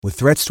With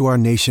threats to our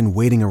nation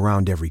waiting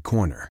around every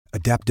corner,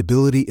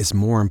 adaptability is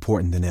more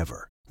important than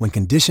ever. When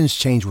conditions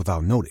change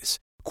without notice,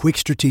 quick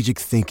strategic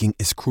thinking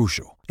is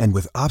crucial. And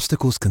with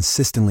obstacles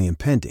consistently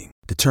impending,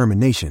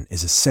 determination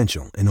is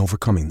essential in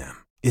overcoming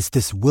them. It's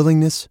this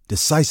willingness,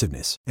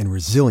 decisiveness, and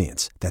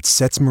resilience that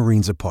sets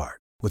Marines apart.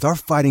 With our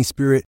fighting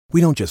spirit, we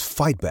don't just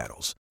fight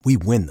battles, we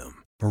win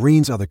them.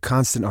 Marines are the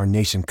constant our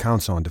nation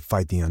counts on to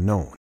fight the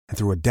unknown. And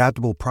through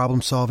adaptable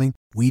problem solving,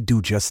 we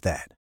do just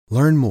that.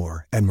 Learn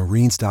more at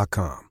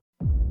marines.com.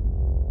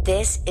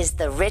 This is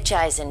the Rich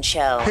Eisen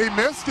Show. He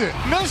missed it.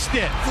 Missed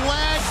it.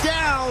 Flag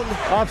down.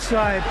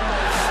 Offside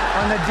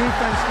on the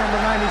defense, number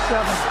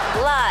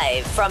 97.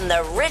 Live from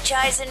the Rich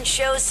Eisen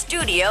Show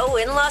studio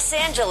in Los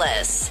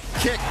Angeles.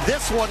 Kick.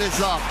 This one is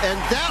up, and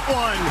that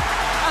one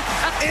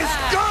is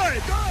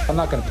good. I'm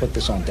not going to put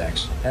this on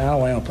decks. And I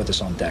don't want to put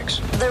this on decks.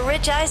 The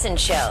Rich Eisen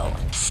Show.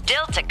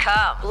 Still to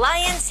come.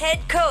 Lions head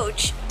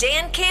coach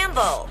Dan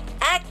Campbell.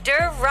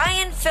 Actor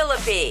Ryan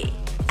Phillippe.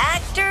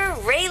 Actor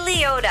Ray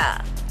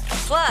Liotta.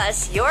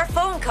 Plus, your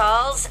phone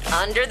calls,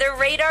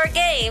 under-the-radar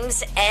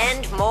games,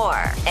 and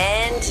more.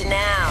 And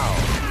now,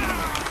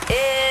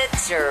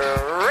 it's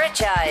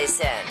Rich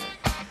Eisen.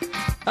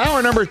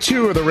 Hour number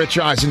 2 of the Rich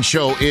Eisen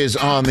Show is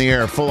on the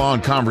air.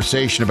 Full-on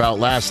conversation about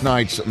last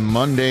night's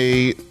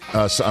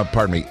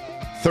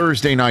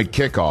Thursday night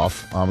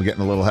kickoff. I'm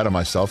getting a little ahead of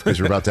myself because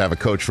we're about to have a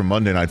coach from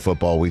Monday Night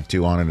Football Week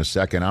 2 on in a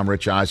second. I'm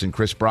Rich Eisen,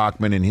 Chris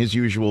Brockman in his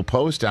usual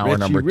post, hour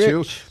number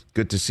 2.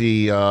 Good to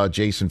see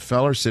Jason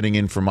Feller sitting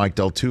in for Mike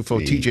Del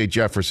Tufo. TJ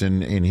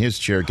Jefferson in his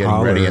chair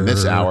getting ready in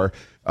this hour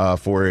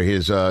for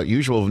his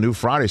usual new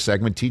Friday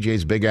segment,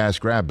 TJ's Big Ass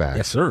Grab Bag.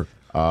 Yes, sir.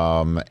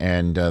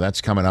 And that's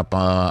coming up.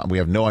 We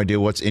have no idea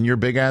what's in your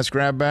big ass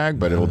grab bag,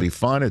 but it'll be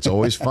fun. It's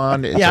always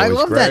fun. It's I always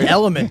love great. that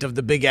element of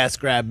the big ass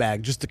grab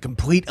bag, just a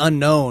complete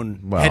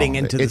unknown heading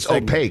into the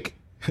segment. It's opaque.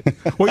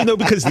 Well,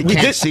 because you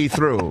can't see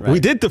through. Right.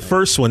 We did the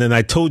first one, and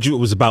I told you it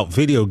was about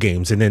video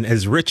games. And then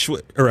as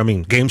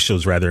game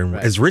shows rather, and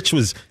as Rich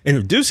was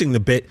introducing the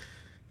bit,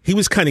 he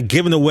was kind of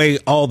giving away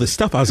all the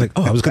stuff. I was like,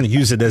 I was going to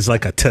use it as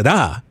like a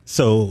ta-da.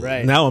 So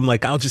now I'm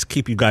like, I'll just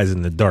keep you guys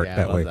in the dark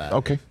that way.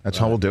 Okay, that's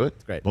how we'll do it.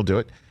 Great. We'll do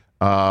it.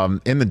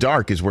 In the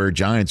dark is where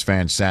Giants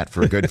fans sat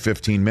for a good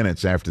 15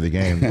 minutes after the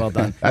game. Well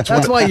done.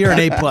 That's why you're an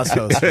A-plus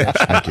host, Rich.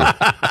 Thank you.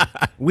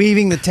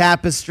 Weaving the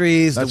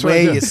tapestries, That's the what I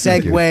way do. you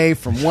segue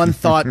from one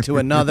thought to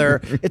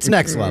another. It's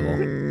next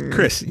level.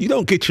 Chris, you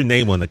don't get your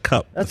name on the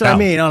cup. That's what I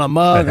mean. On a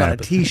mug, on a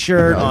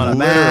T-shirt, on a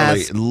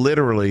mask.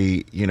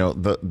 Literally,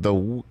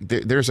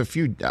 there's a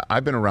few.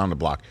 I've been around the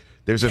block.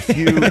 There's a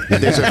few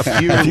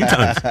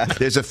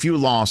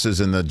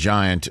losses in the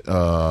Giant,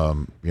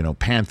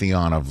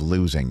 pantheon of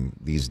losing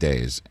these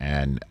days,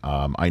 and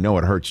I know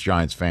it hurts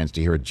Giants fans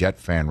to hear a Jet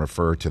fan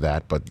refer to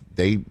that, but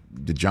the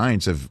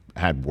Giants have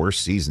had worse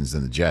seasons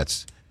than the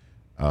Jets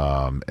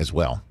as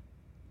well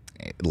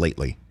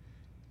lately,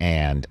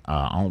 and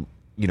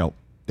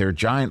there are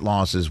Giant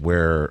losses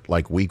where,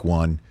 like Week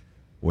 1,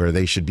 where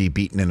they should be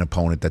beating an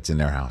opponent that's in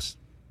their house.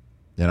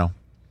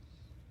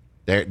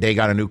 They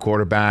got a new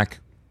quarterback.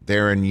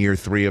 They're in year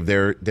 3 of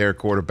their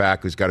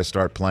quarterback who's got to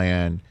start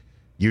playing.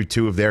 Year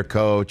 2 of their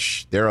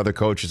coach. Their other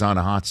coach is on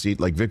a hot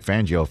seat, like Vic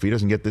Fangio. If he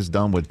doesn't get this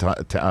done with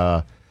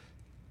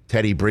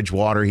Teddy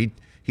Bridgewater,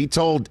 he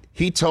told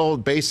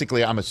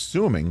basically, I'm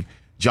assuming,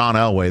 John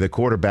Elway, the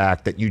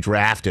quarterback that you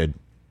drafted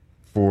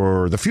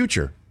for the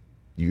future.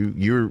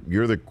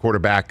 You're the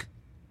quarterback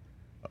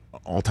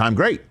all-time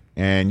great,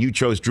 and you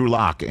chose Drew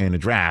Lock in a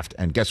draft,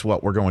 and guess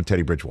what? We're going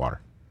Teddy Bridgewater.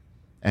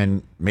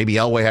 And maybe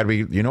Elway had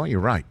to be, you're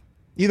right.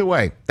 Either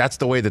way, that's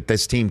the way that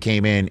this team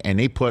came in, and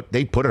they put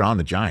it on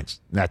the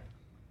Giants. The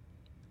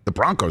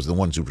Broncos are the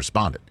ones who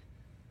responded.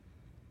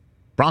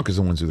 Now,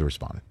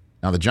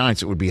 the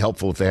Giants, it would be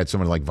helpful if they had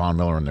somebody like Von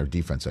Miller on their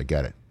defense. I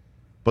get it.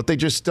 But they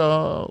just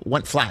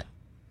went flat.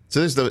 So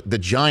there's the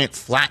Giant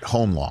flat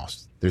home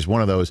loss. There's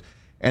one of those.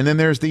 And then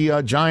there's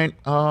the Giant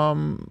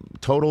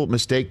total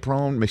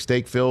mistake-prone,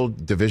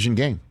 mistake-filled division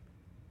game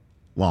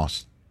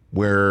loss,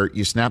 where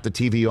you snap the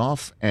TV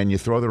off and you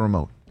throw the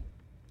remote.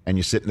 And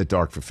you sit in the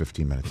dark for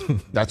 15 minutes.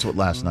 That's what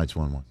last night's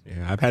one was.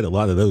 Yeah, I've had a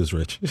lot of those,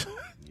 Rich.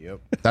 Yep.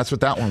 That's what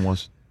that one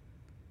was.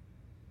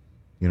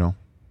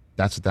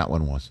 That's what that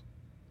one was.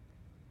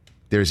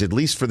 There's at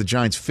least for the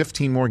Giants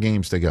 15 more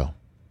games to go.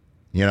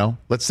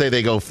 Let's say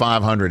they go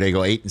 500. They go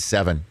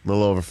 8-7. A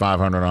little over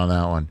 500 on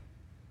that one.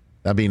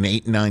 That'd be an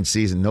 8-9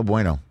 season. No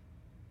bueno.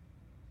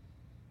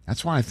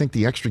 That's why I think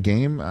the extra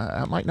game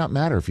might not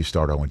matter if you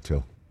start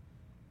 0-2.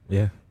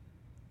 Yeah.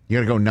 You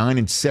got to go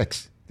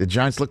 9-6. The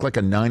Giants looked like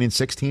a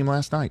 9-6 team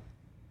last night.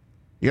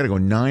 You got to go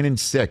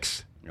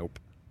 9-6. Nope.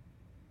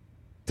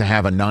 To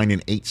have a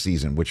 9-8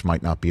 season, which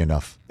might not be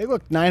enough. They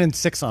looked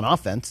 9-6 on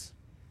offense.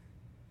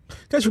 You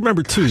guys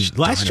remember too?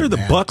 Last year,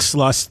 the Bucks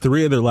lost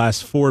 3 of their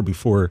last 4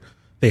 before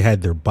they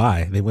had their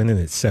bye. They went in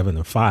at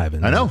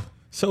 7-5. I know.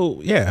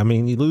 So yeah,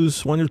 you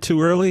lose 1 or 2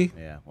 early.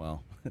 Yeah,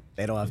 well.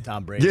 They don't have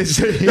Tom Brady. Yes.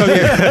 Good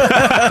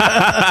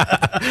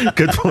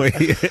point.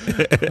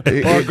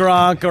 Or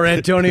Gronk or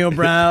Antonio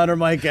Brown or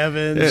Mike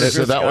Evans. Or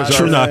So that was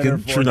true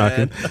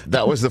knocking.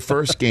 That was the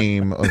first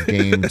game of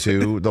Game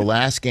 2. The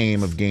last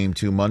game of Game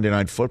 2, Monday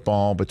Night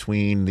Football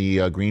between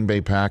the Green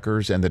Bay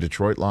Packers and the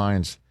Detroit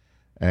Lions.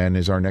 And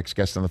is our next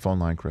guest on the phone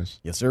line, Chris?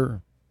 Yes,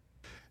 sir.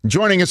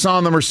 Joining us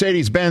on the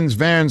Mercedes-Benz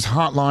Vans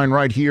hotline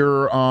right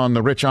here on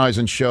the Rich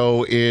Eisen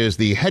Show is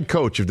the head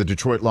coach of the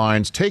Detroit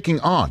Lions taking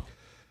on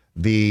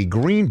the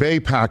Green Bay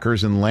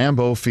Packers in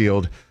Lambeau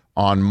Field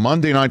on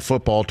Monday Night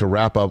Football to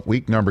wrap up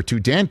week number 2.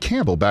 Dan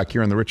Campbell back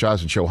here on the Rich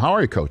Eisen Show. How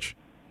are you, Coach?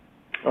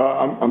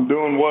 I'm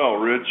doing well,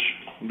 Rich.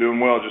 I'm doing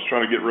well. Just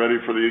trying to get ready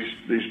for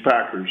these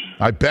Packers.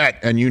 I bet.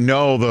 And you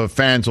know the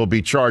fans will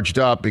be charged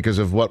up because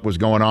of what was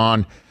going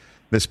on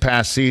this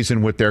past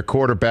season with their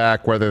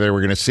quarterback, whether they were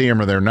going to see him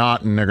or they're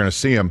not, and they're going to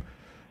see him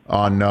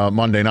on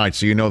Monday night.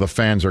 So you know the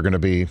fans are going to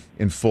be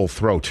in full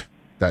throat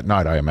that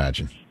night, I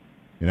imagine.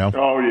 You know?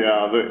 Oh,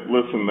 yeah.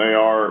 Listen, they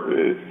are.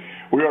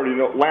 We already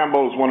know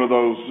Lambeau is one of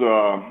those,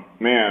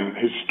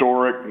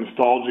 historic,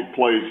 nostalgic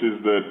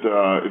places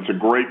that it's a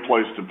great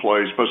place to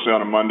play, especially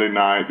on a Monday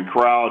night. The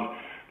crowd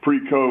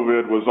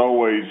pre-COVID was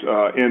always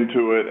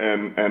into it,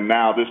 and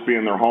now this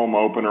being their home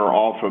opener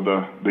off of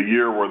the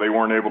year where they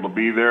weren't able to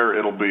be there,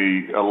 it'll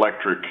be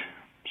electric.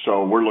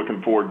 So we're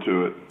looking forward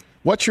to it.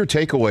 What's your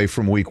takeaway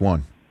from week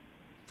 1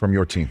 from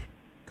your team,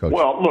 Coach?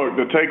 Well, look,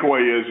 the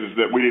takeaway is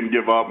that we didn't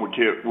give up.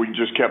 We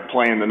just kept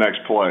playing the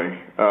next play,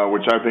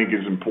 which I think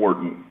is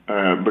important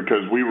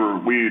because we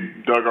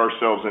dug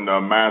ourselves into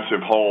a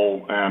massive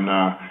hole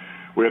and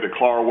we had to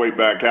claw our way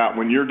back out.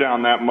 When you're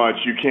down that much,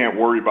 you can't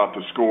worry about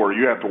the score.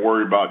 You have to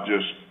worry about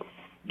just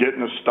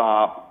getting a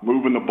stop,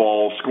 moving the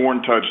ball,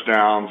 scoring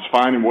touchdowns,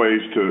 finding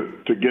ways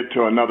to get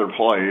to another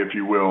play, if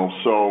you will.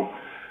 So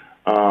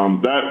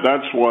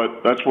that's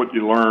what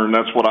you learn.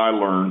 That's what I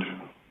learned.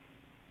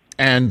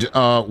 And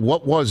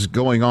what was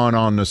going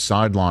on the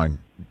sideline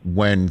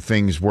when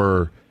things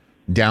were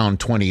down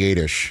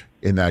 28-ish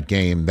in that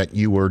game that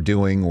you were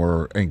doing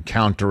or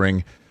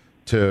encountering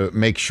to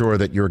make sure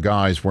that your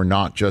guys were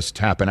not just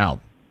tapping out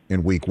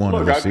in week 1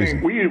 of the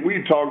season? Look, I think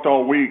we talked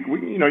all week.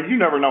 You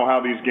never know how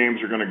these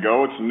games are going to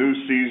go. It's a new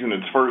season.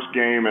 It's first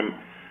game, and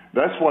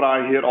that's what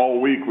I hit all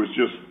week was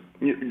just,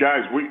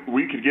 guys,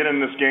 we could get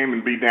in this game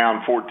and be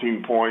down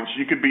 14 points.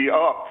 You could be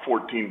up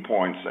 14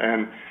 points,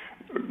 and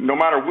no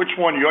matter which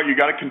one you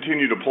got to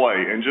continue to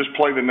play and just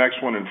play the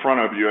next one in front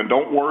of you, and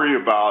don't worry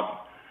about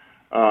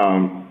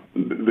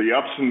the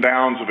ups and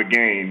downs of a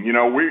game.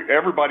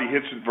 Everybody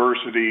hits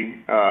adversity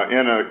in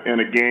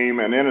a game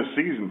and in a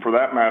season for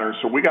that matter.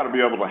 So we got to be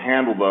able to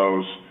handle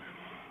those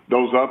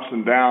ups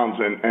and downs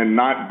and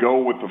not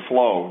go with the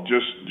flow.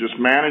 Just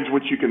manage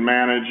what you can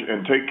manage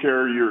and take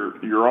care of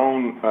your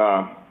own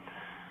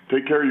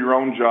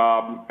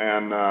job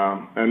and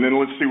then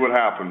let's see what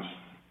happens.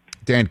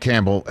 Dan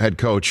Campbell, head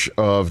coach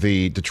of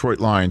the Detroit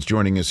Lions,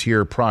 joining us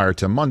here prior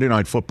to Monday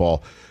Night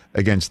Football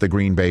against the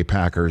Green Bay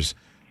Packers.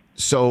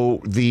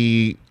 So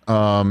the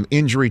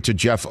injury to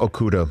Jeff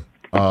Okudah,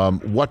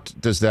 what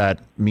does that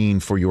mean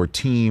for your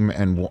team,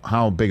 and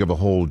how big of a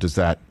hole does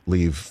that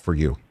leave for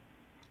you?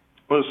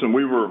 Listen,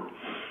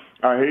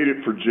 I hate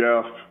it for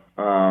Jeff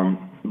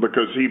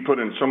because he put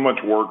in so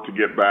much work to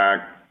get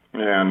back,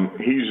 and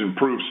he's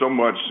improved so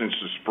much since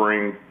the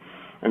spring.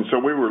 And so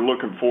we were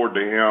looking forward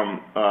to him,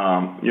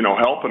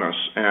 helping us.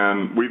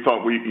 And we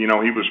thought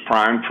he was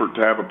primed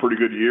to have a pretty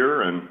good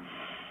year, and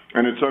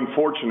it's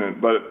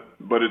unfortunate, but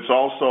it's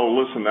also,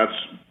 listen,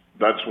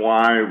 that's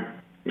why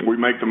we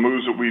make the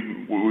moves that we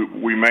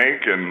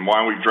make and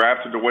why we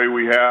drafted the way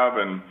we have,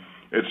 and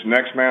it's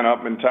next man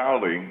up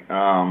mentality,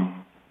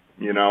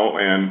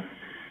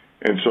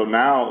 and so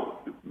now,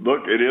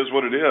 look, it is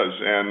what it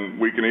is, and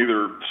we can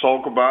either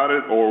sulk about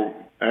it or,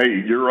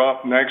 hey, you're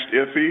up next,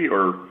 Iffy,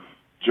 or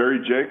Jerry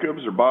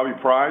Jacobs or Bobby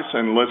Price,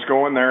 and let's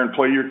go in there and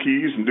play your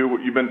keys and do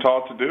what you've been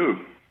taught to do.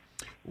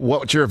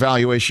 What's your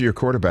evaluation of your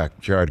quarterback,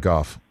 Jared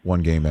Goff,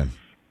 one game in,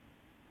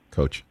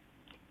 Coach?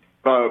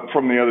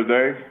 From the other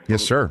day?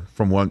 Yes, sir.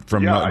 From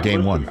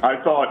game one.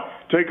 I thought,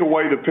 take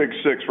away the pick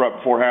six right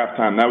before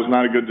halftime. That was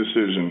not a good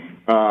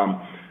decision.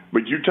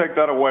 But you take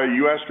that away,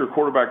 you ask your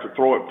quarterback to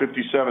throw it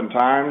 57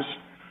 times,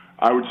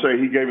 I would say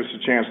he gave us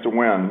a chance to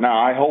win. Now,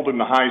 I hold him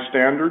to high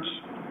standards,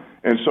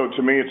 and so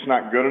to me it's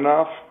not good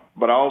enough.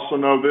 But I also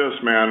know this,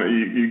 man,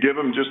 you give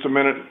him just a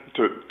minute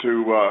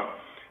to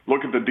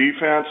look at the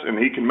defense, and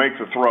he can make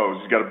the throws.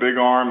 He's got a big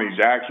arm, he's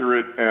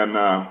accurate,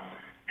 and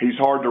he's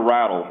hard to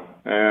rattle.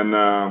 And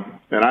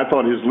I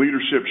thought his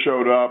leadership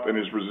showed up and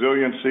his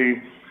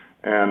resiliency,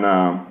 and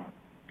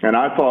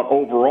I thought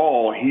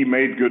overall he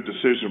made good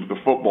decisions with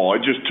the football.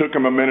 It just took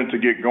him a minute to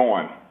get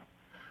going.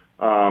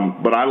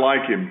 But I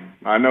like him.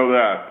 I know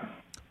that.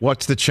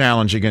 What's the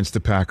challenge against the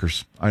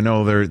Packers? I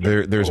know there's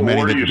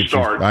many. Where do you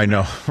start? I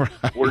know.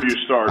 Right. Where do you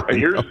start?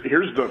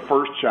 Here's the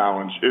first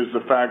challenge: is the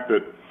fact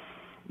that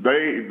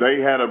they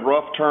had a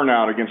rough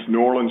turnout against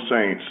New Orleans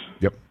Saints.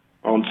 Yep.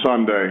 On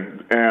Sunday,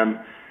 and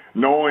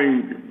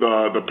knowing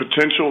the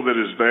potential that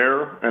is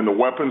there and the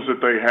weapons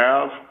that they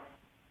have,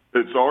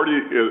 It's already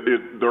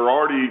they're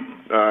already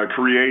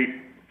create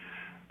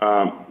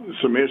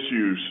some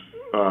issues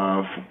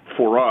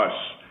for us.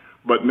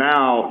 But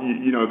now,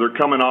 they're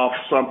coming off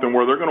something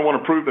where they're going to want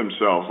to prove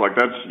themselves. Like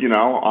that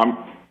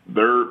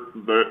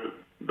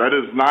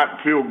does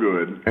not feel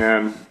good.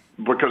 And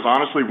because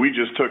honestly, we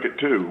just took it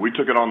too. We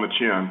took it on the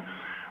chin.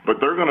 But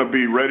they're going to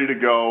be ready to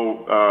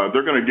go.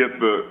 They're going to get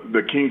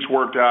the kinks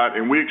worked out,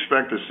 and we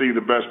expect to see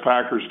the best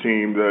Packers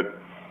team that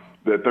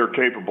they're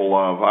capable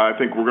of. I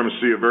think we're going to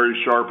see a very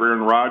sharp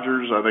Aaron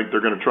Rodgers. I think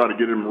they're going to try to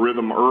get him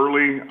rhythm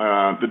early.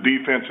 The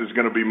defense is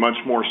going to be much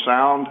more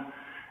sound.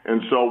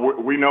 And so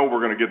we know we're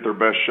going to get their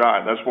best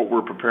shot. That's what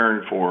we're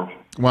preparing for.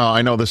 Well,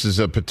 I know this is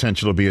a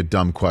potential to be a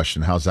dumb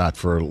question. How's that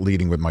for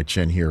leading with my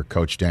chin here,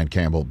 Coach Dan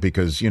Campbell?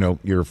 Because,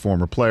 you're a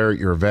former player,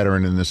 you're a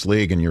veteran in this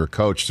league, and you're a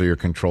coach, so you're a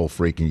control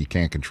freak and you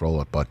can't control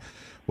it. But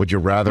would you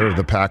rather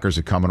the Packers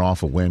are coming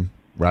off a win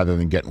rather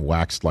than getting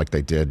waxed like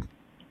they did?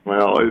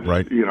 Well, it's,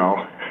 right? You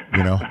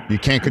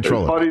can't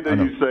control it. It's funny that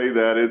you say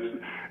that.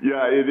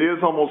 It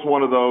is almost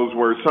one of those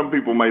where some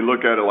people may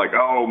look at it like,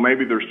 oh,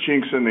 maybe there's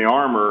chinks in the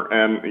armor.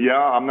 And,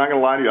 I'm not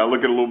going to lie to you. I look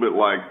at it a little bit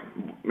like,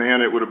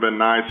 man, it would have been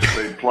nice if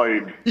they'd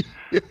played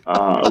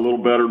a little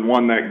better and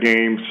won that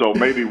game. So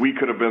maybe we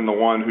could have been the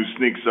one who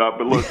sneaks up.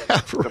 But look,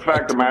 The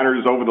fact of the matter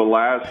is over the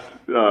last,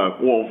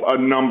 a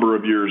number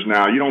of years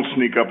now, you don't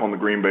sneak up on the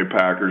Green Bay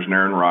Packers and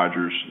Aaron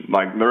Rodgers.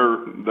 Like,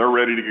 they're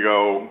ready to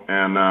go.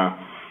 And,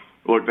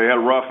 look, they had a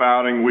rough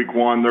outing week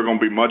one. They're going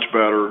to be much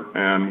better,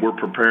 and we're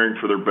preparing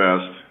for their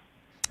best.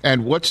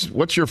 And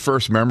what's your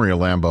first memory of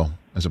Lambeau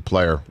as a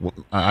player?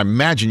 I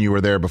imagine you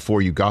were there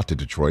before you got to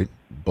Detroit,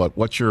 but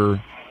what's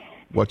your?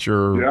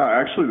 Yeah,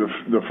 actually,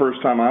 the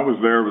first time I was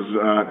there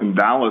was in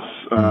Dallas,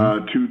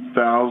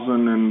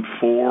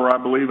 2004, I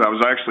believe. I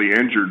was actually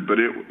injured, but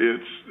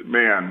it's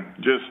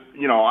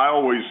I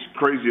always,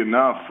 crazy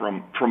enough,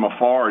 from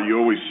afar, you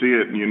always see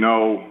it, and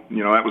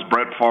that was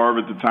Brett Favre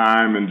at the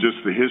time, and just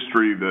the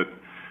history that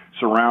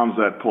surrounds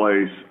that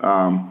place.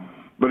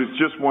 But it's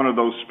just one of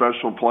those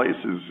special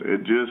places. It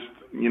just,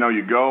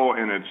 you go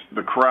and it's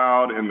the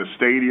crowd and the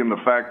stadium, the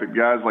fact that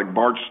guys like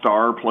Bart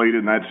Starr played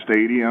in that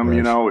stadium,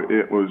 right.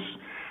 It was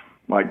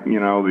like,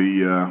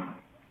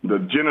 the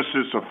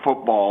genesis of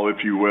football,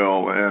 if you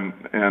will, and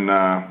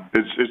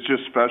it's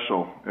just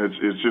special.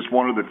 It's just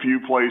one of the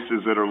few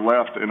places that are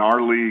left in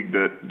our league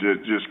that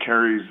just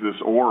carries this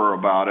aura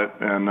about it,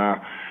 and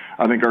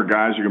I think our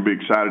guys are going to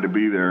be excited to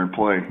be there and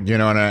play.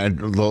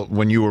 And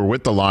when you were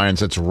with the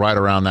Lions, it's right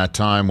around that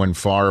time when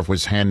Favre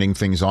was handing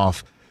things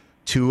off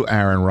to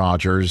Aaron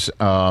Rodgers,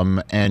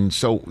 and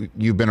so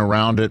you've been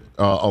around it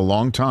a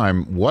long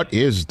time. What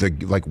is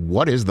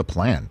the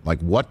plan?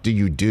 Like, what do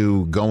you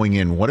do going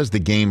in? What is the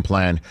game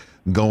plan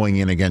going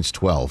in against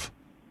 12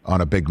 on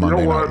a big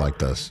Monday night like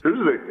this?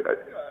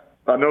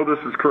 I know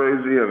this is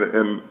crazy,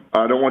 and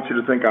I don't want you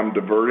to think I'm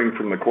diverting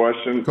from the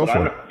question. Go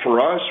for it.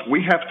 For us,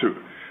 we have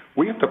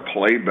to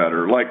play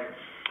better. Like,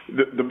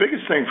 the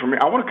biggest thing for me,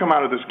 I want to come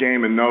out of this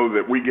game and know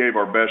that we gave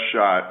our best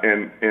shot,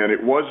 and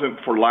it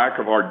wasn't for lack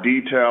of our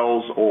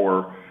details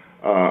or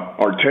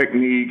our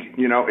technique.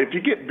 If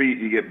you get beat,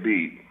 you get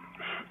beat.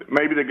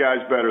 Maybe the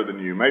guy's better than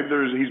you. Maybe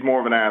he's more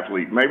of an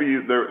athlete. Maybe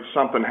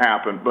something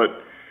happened,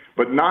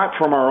 but not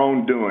from our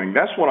own doing.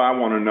 That's what I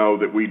want to know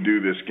that we do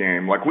this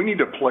game. Like, we need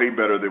to play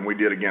better than we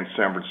did against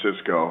San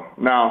Francisco.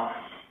 Now,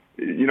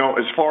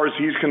 as far as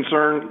he's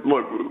concerned,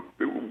 look,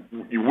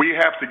 we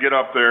have to get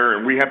up there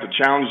and we have to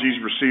challenge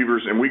these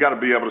receivers, and we got to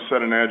be able to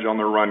set an edge on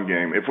their run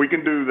game. If we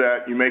can do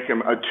that, you make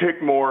him a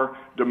tick more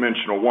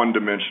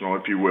one-dimensional,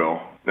 if you will.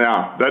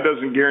 Now, that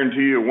doesn't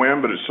guarantee you a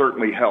win, but it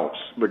certainly helps,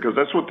 because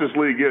that's what this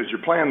league is.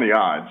 You're playing the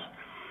odds,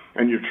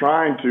 and you're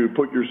trying to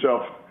put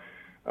yourself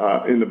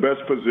in the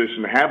best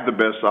position to have the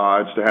best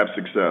odds to have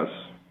success.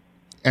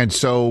 And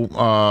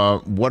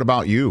so what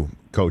about you,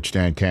 Coach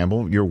Dan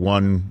Campbell? You're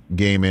one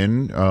game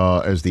in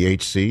as the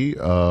HC,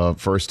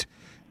 first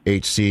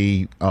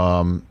HC,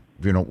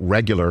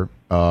 regular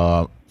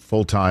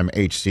full-time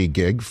HC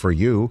gig for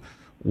you.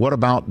 What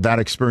about that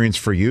experience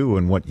for you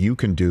and what you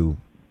can do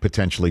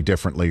potentially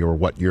differently, or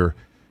what you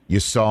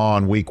saw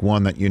on week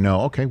one that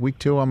okay, week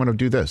two I'm going to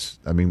do this?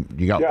 I mean,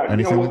 you got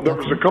anything? There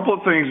was a couple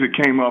of things that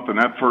came up in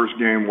that first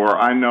game where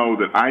I know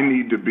that I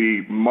need to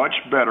be much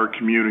better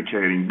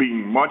communicating,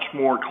 being much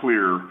more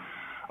clear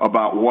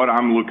about what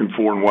I'm looking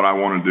for and what I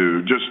want to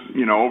do, just,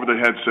 over the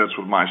headsets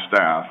with my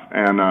staff.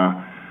 And,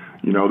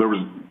 there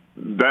was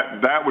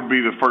that would be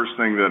the first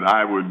thing that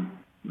I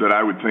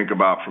would think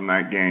about from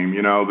that game,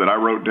 that I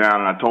wrote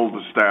down, and I told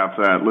the staff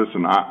that,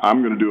 listen,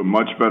 I'm going to do a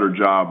much better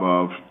job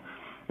of,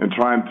 and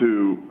trying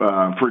to,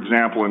 for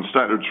example,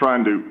 instead of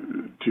trying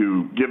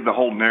to give the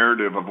whole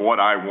narrative of what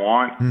I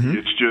want,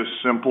 it's just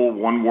simple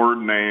one-word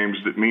names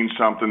that mean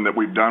something that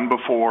we've done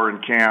before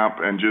in camp,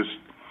 and just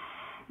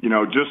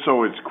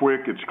so it's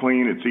quick, it's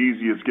clean, it's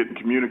easy, it's getting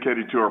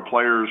communicated to our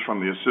players from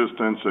the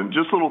assistants, and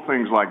just little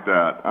things like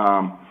that.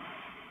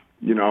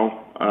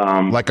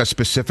 Like a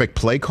specific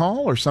play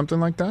call or something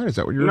like that? Is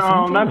that what you're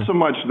referring to? No, not so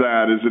much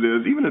that as it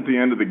is even at the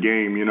end of the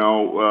game.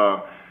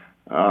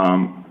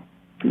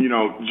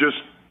 Just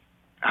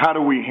how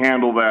do we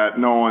handle that,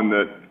 knowing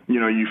that,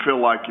 you feel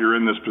like you're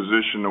in this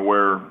position to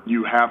where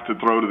you have to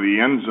throw to the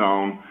end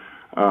zone,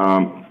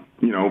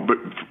 but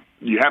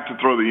you have to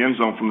throw the end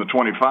zone from the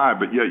 25,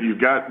 but yet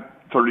you've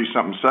got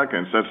 30-something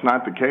seconds. That's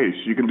not the case.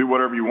 You can do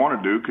whatever you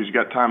want to do because you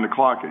got time to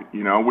clock it.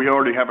 We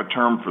already have a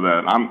term for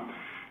that.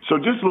 So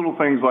just little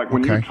things like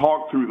when you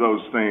talk through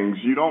those things,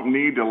 you don't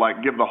need to,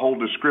 give the whole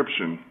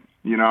description,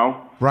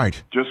 Right.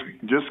 Just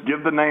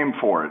give the name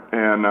for it,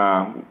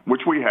 and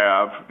which we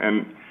have,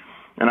 and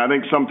I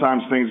think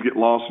sometimes things get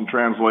lost in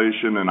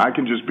translation, and I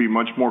can just be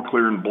much more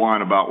clear and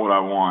blunt about what I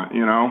want,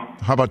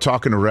 How about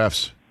talking to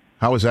refs?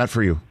 How was that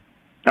for you?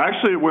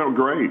 Actually, it went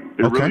great.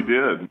 It really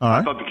did. All right.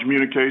 I thought the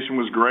communication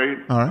was great.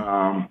 All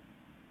right.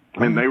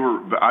 And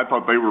I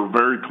thought they were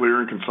very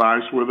clear and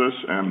concise with us,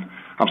 and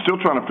I'm still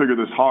trying to figure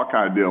this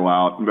Hawkeye deal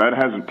out. That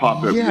hasn't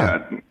popped up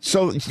yet.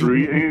 So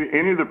through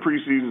any of the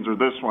preseasons or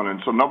this one,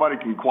 and so nobody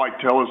can quite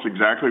tell us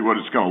exactly what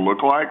it's going to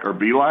look like or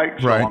be like.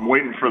 So I'm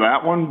waiting for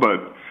that one,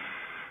 but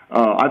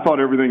I thought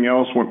everything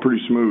else went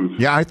pretty smooth.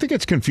 Yeah, I think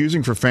it's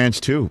confusing for fans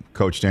too,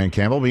 Coach Dan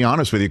Campbell, to be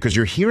honest with you, because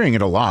you're hearing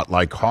it a lot,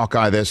 like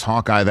Hawkeye this,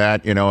 Hawkeye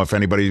that. If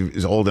anybody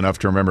is old enough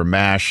to remember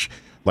MASH,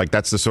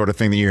 that's the sort of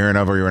thing that you're hearing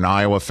of, or you're an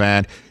Iowa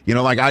fan.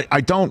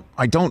 I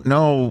don't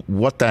know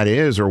what that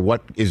is or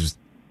what is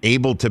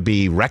able to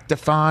be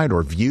rectified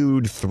or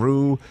viewed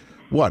through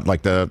what,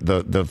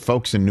 the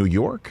folks in New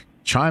York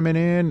chiming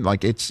in,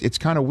 it's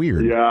kind of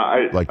weird.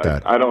 Yeah,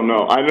 that. I don't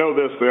know. I know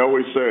this. They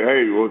always say,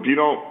 "Hey, well, if you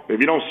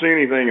don't see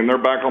anything and they're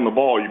back on the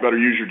ball, you better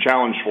use your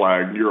challenge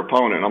flag, your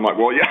opponent." And I'm like,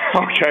 "Well, yeah,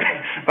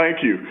 okay,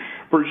 thank you,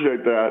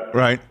 appreciate that."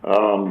 Right.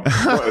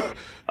 But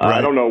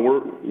I don't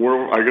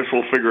know. I guess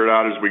we'll figure it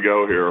out as we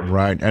go here.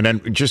 Right. And then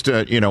just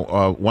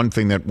one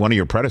thing that one of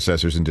your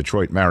predecessors in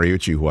Detroit,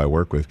 Mariucci, who I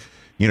work with,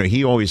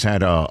 he always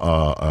had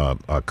a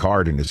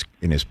card in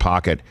his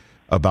pocket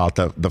about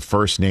the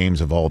first names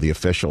of all the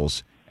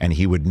officials. And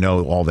he would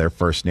know all their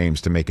first names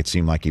to make it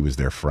seem like he was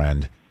their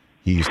friend.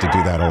 He used to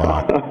do that a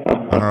lot.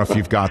 I don't know if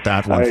you've got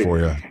that one for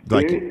you.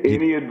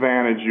 Any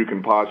advantage you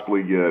can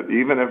possibly get,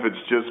 even if it's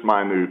just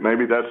minute,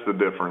 maybe that's the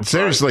difference.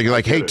 Seriously,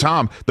 hey,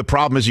 Tom, the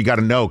problem is you got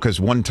to know,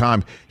 because one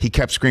time he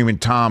kept screaming,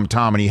 Tom,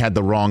 Tom, and he had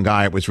the wrong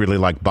guy. It was really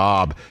like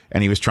Bob,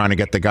 and he was trying to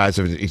get the guys.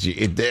 The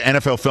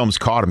NFL films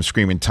caught him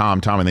screaming,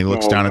 Tom, Tom, and he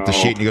looks down at the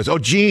sheet, and he goes, oh,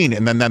 Gene,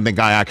 and then the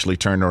guy actually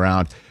turned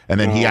around. And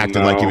then he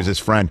acted like he was his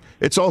friend.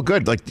 It's all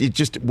good.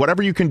 Just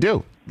whatever you can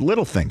do.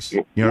 Little things.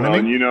 You know what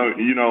I mean? And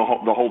you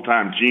know, the whole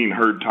time Gene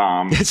heard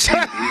Tom. You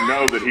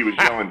know that he was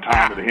yelling Tom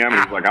at him. And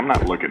he's like, I'm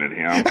not looking at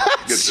him.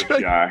 Get this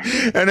guy.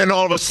 And then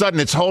all of a sudden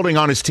it's holding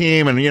on his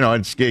team. And,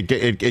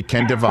 it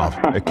can devolve.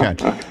 It can.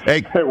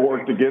 Hey, it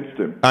worked against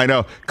him. I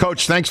know.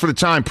 Coach, thanks for the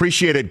time.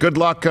 Appreciate it. Good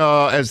luck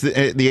as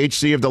the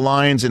HC of the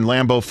Lions in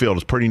Lambeau Field.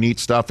 It's pretty neat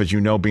stuff, as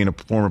you know, being a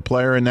former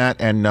player in that.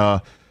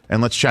 And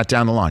let's chat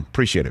down the line.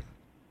 Appreciate it.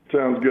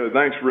 Sounds good.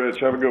 Thanks,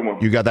 Rich. Have a good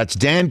one. You got that's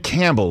Dan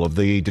Campbell of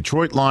the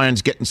Detroit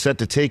Lions getting set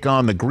to take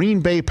on the Green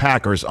Bay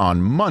Packers on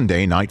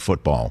Monday Night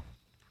Football.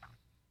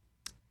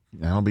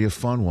 That'll be a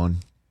fun one.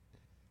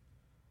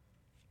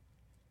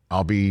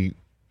 I'll be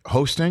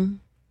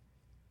hosting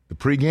the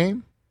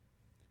pregame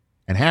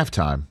and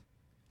halftime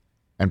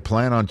and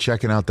plan on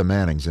checking out the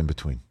Mannings in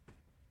between.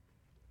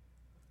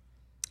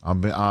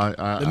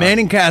 The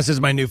Manning cast is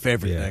my new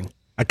favorite thing.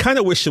 I kind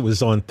of wish it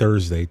was on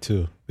Thursday,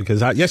 too,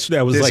 because yesterday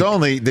I was there's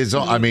only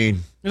so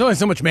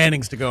much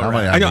Mannings to go around.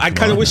 I know. I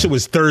kind of wish it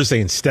was Thursday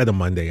instead of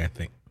Monday, I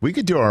think. We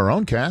could do our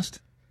own cast.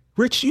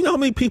 Rich, you know how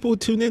many people would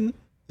tune in?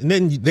 And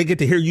then they get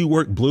to hear you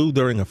work blue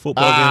during a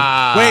football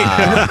game? Wait,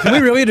 can we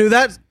really do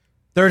that?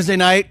 Thursday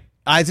night,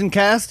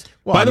 Eisencast?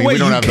 Well, by the way, we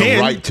don't have the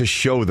right to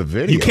show the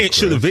video. You can't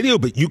show the video,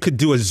 but you could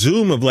do a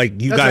Zoom of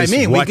you That's guys. What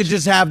I mean. Watch. We could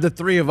just have the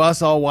three of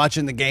us all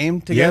watching the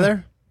game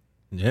together.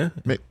 Yeah.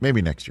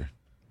 Maybe next year.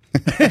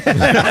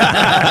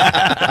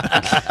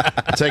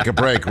 Take a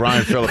break.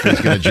 Ryan Phillippe is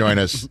going to join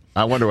us.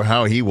 I wonder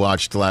how he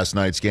watched last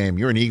night's game.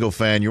 You're an Eagle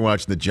fan. You're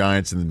watching the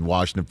Giants and the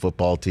Washington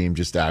football team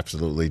just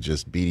absolutely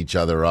just beat each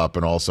other up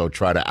and also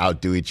try to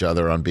outdo each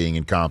other on being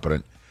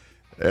incompetent.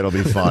 It'll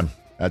be fun.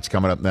 That's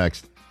coming up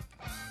next.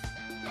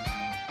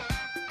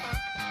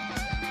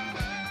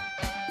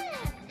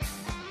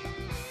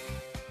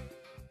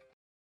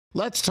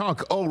 Let's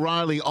talk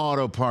O'Reilly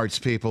Auto Parts,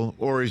 people,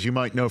 or as you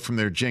might know from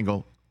their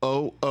jingle,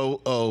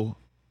 O'Reilly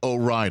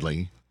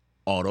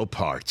Auto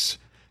Parts.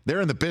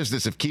 They're in the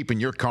business of keeping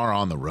your car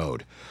on the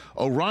road.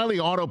 O'Reilly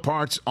Auto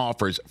Parts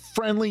offers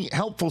friendly,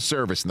 helpful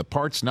service and the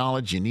parts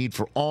knowledge you need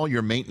for all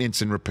your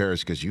maintenance and repairs,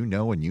 because you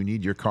know when you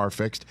need your car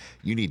fixed,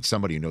 you need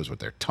somebody who knows what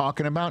they're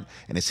talking about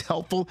and is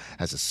helpful,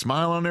 has a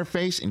smile on their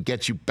face, and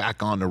gets you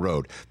back on the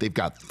road. They've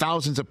got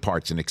thousands of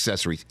parts and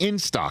accessories in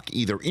stock,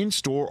 either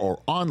in-store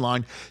or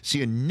online, so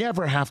you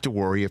never have to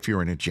worry if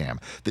you're in a jam.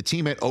 The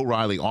team at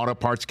O'Reilly Auto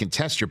Parts can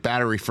test your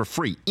battery for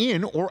free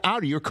in or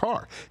out of your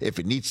car. If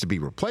it needs to be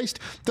replaced,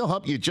 they'll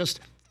help you just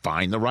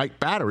find the right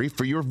battery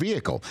for your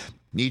vehicle.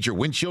 Need your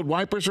windshield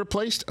wipers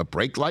replaced, a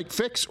brake light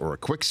fix, or a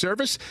quick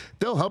service?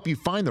 They'll help you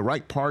find the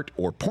right part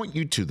or point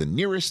you to the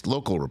nearest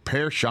local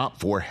repair shop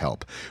for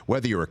help.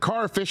 Whether you're a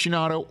car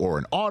aficionado or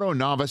an auto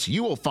novice,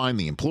 you will find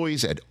the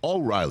employees at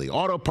O'Reilly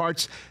Auto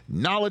Parts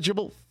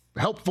knowledgeable,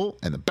 helpful,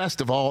 and the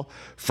best of all,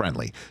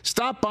 friendly.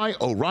 Stop by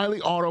O'Reilly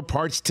Auto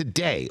Parts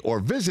today or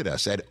visit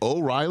us at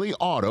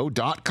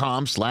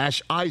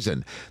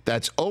O'ReillyAuto.com/Eisen.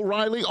 That's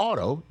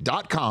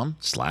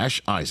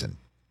O'ReillyAuto.com/Eisen.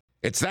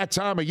 It's that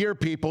time of year,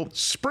 people.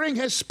 Spring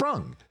has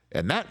sprung,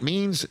 and that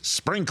means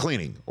spring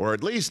cleaning, or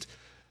at least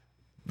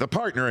the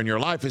partner in your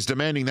life is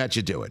demanding that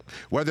you do it.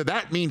 Whether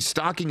that means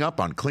stocking up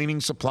on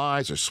cleaning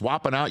supplies or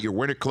swapping out your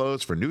winter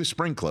clothes for new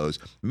spring clothes,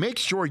 make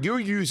sure you're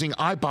using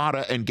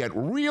Ibotta and get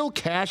real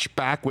cash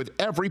back with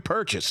every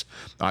purchase.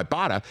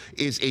 Ibotta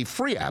is a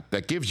free app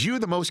that gives you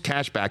the most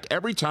cash back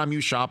every time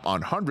you shop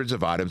on hundreds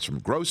of items, from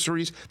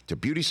groceries to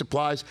beauty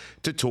supplies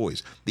to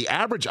toys. The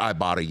average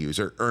Ibotta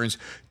user earns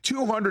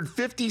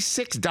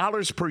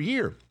 $256 per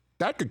year.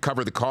 That could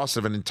cover the cost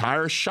of an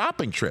entire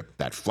shopping trip,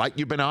 that flight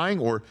you've been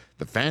eyeing, or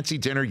the fancy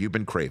dinner you've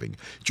been craving.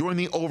 Join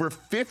the over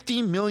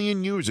 50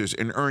 million users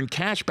and earn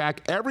cash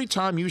back every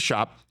time you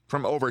shop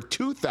from over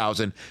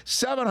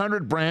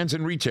 2,700 brands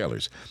and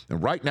retailers.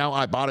 And right now,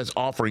 Ibotta is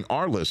offering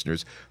our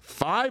listeners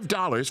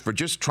 $5 for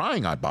just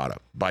trying Ibotta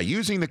by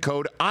using the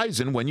code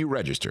Eisen when you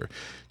register.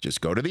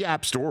 Just go to the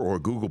App Store or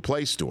Google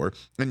Play Store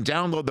and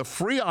download the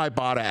free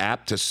Ibotta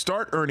app to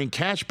start earning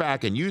cash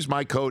back and use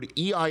my code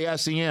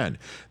EISEN.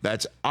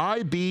 That's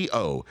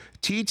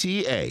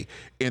IBOTTA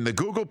in the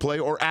Google Play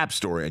or App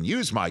Store and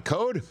use my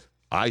code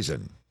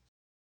Eisen.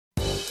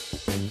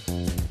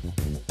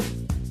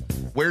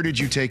 Where did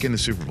you take in the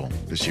Super Bowl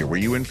this year? Were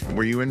you in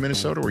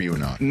Minnesota or were you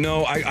not?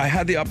 No, I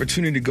had the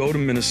opportunity to go to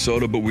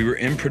Minnesota, but we were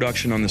in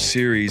production on the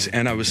series,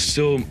 and I was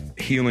still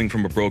healing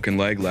from a broken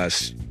leg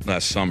last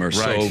summer. Right.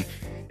 So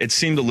it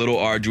seemed a little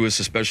arduous,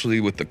 especially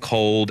with the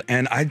cold.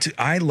 And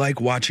I like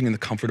watching in the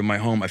comfort of my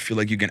home. I feel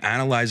like you can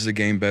analyze the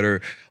game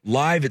better.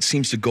 Live, it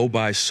seems to go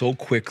by so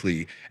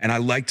quickly. And I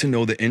like to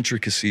know the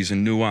intricacies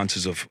and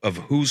nuances of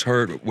who's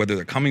hurt, whether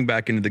they're coming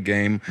back into the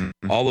game,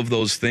 all of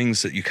those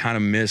things that you kind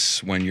of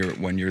miss when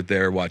you're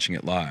there watching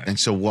it live. And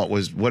so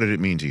what did it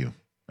mean to you?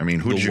 I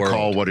mean, who did you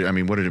call? What did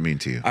it mean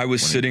to you? I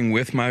was sitting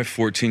with my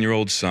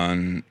 14-year-old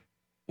son,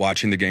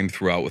 watching the game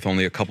throughout with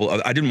only a couple.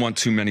 I didn't want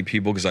too many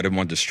people because I didn't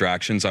want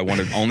distractions. I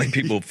wanted only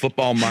people,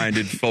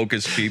 football-minded,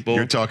 focused people.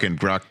 You're talking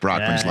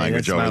Brockman's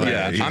language over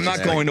there. Yeah, I'm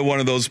not going to one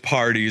of those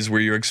parties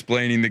where you're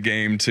explaining the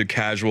game to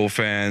casual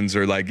fans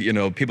or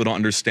people don't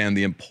understand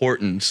the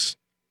importance,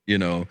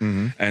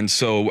 And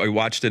so I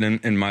watched it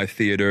in my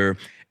theater.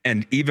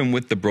 And even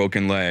with the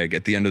broken leg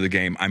at the end of the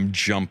game, I'm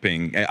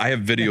jumping. I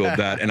have video of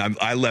that, and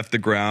I left the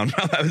ground.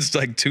 I was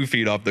like 2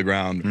 feet off the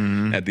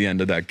ground at the end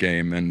of that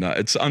game, and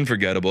it's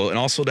unforgettable. And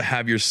also to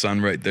have your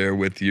son right there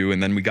with you.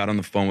 And then we got on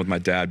the phone with my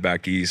dad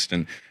back east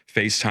and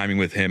FaceTiming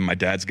with him. My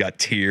dad's got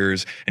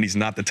tears, and he's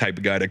not the type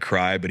of guy to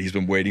cry, but he's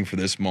been waiting for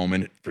this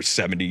moment for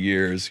 70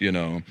 years,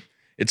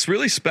 It's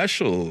really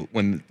special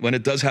when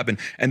it does happen.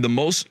 And the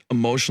most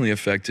emotionally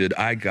affected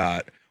I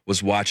got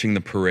was watching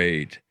the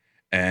parade.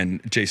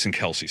 And Jason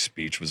Kelce's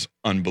speech was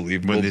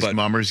unbelievable. With his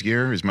mummer's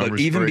gear? But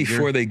even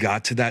before they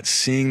got to that,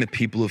 seeing the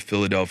people of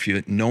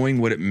Philadelphia, knowing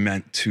what it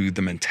meant to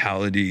the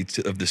mentality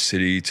of the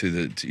city,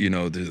 to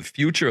the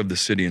future of the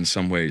city in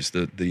some ways,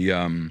 that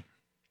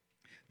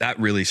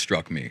really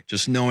struck me.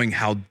 Just knowing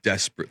how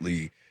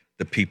desperately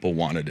the people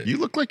wanted it. You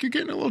look like you're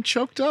getting a little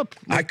choked up.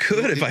 I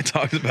could if I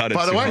talked about it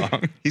By the way,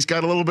 long. He's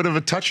got a little bit of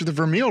a touch of the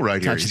Vermeil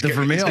right here. He's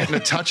getting a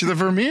touch of the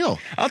Vermeil.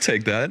 I'll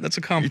take that. That's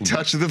a compliment. You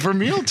touch of the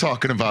Vermeil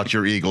talking about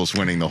your Eagles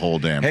winning the whole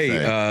damn thing.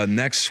 Hey,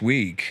 next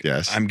week,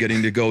 I'm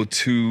getting to go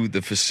to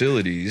the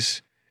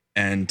facilities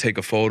and take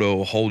a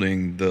photo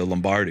holding the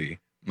Lombardi.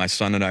 My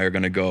son and I are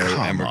going to go.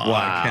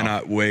 I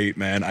cannot wait,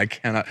 man. I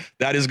cannot.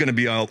 That is going to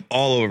be all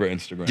over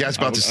Instagram. Yeah, I was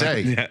about to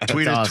say.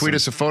 Tweet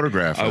us a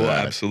photograph. I will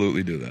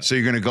absolutely do that. So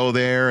you're going to go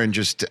there and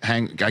just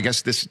hang. I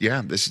guess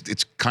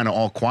it's kind of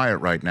all quiet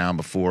right now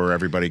before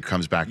everybody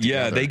comes back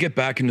together. Yeah, they get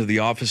back into the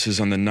offices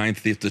on the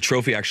 9th. The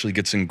trophy actually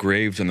gets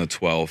engraved on the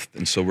 12th,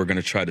 and so we're going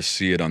to try to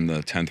see it on the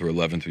 10th or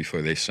 11th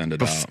before they send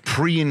it out.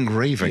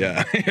 Pre-engraving.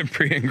 Yeah,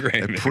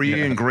 pre-engraving. A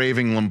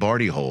pre-engraving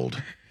Lombardi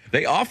hold.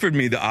 They offered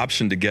me the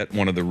option to get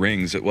one of the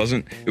rings. It was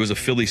a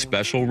Philly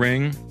special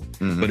ring,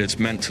 but it's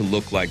meant to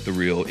look like the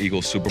real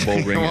Eagles Super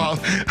Bowl ring. Well,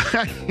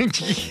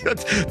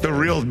 the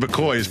real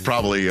McCoy is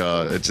probably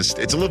it's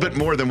a little bit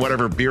more than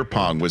whatever beer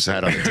pong was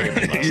had on the table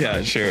last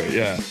night. Sure,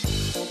 yeah.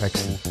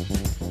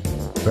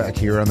 Excellent. Back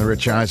here on the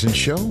Rich Eisen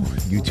Show,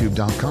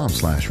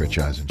 youtube.com/Rich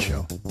Eisen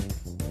Show.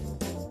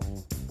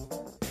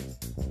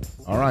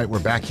 All right, we're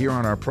back here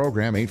on our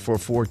program,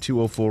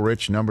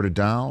 844-204-RICH, number to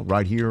dial,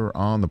 right here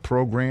on the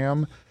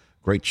program.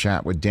 Great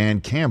chat with Dan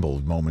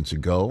Campbell moments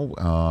ago,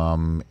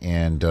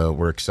 and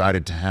we're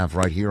excited to have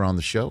right here on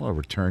the show a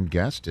return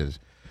guest. Is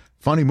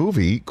funny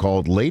movie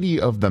called Lady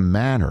of the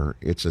Manor.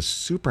 It's a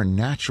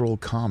supernatural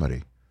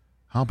comedy.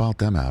 How about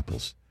them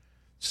apples?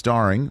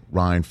 Starring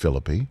Ryan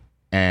Phillippe,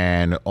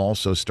 and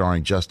also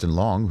starring Justin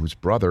Long, whose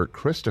brother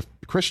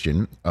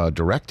Christian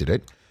directed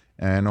it,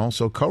 and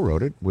also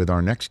co-wrote it with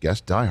our next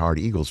guest, diehard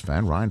Eagles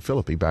fan, Ryan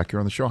Phillippe, back here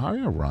on the show. How are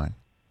you, Ryan?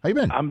 How you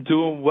been? I'm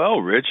doing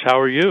well, Rich. How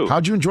are you?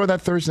 How'd you enjoy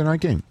that Thursday night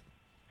game?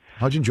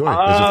 How'd you enjoy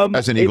it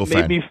as an Eagle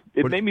fan?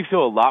 It made me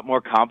feel a lot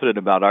more confident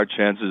about our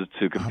chances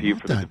to compete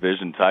for the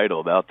division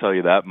title. I'll tell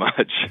you that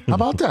much. How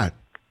about that?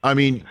 I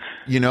mean,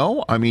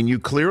 you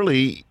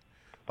clearly,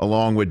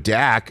 along with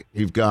Dak,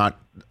 you've got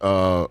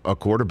a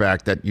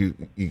quarterback that you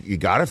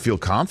got to feel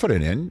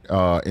confident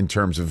in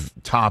terms of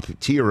top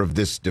tier of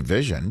this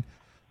division.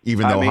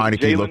 Even though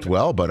Heineke looked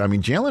well, but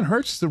Jalen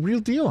Hurts is the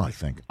real deal. I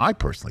think I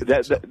personally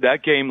think so.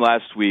 That game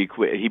last week,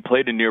 he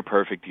played a near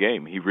perfect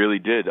game. He really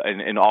did,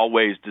 in all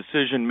ways,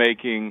 decision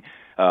making,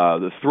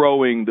 the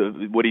throwing,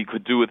 what he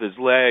could do with his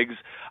legs.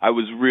 I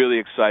was really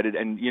excited,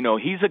 and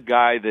he's a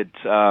guy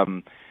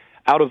that.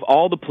 Out of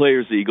all the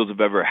players the Eagles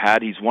have ever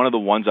had, he's one of the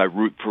ones I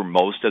root for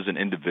most as an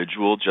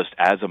individual, just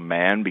as a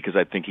man, because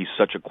I think he's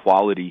such a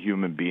quality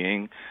human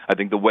being. I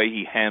think the way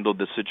he handled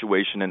the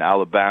situation in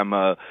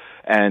Alabama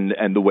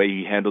and the way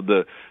he handled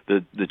the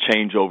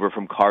changeover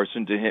from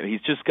Carson to him,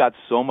 he's just got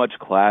so much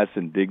class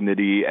and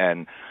dignity,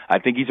 and I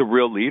think he's a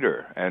real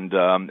leader. And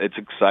it's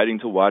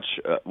exciting to watch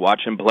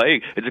him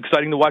play. It's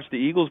exciting to watch the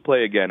Eagles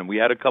play again, and we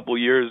had a couple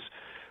years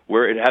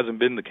where it hasn't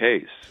been the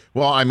case.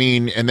 Well, and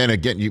then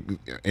again, you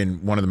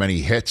in one of the many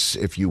hits,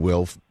 if you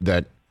will,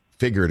 that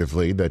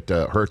figuratively that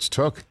Hurts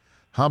took.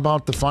 How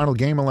about the final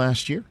game of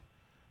last year,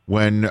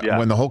 when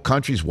the whole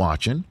country's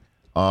watching,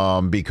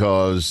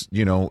 because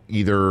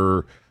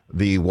either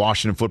the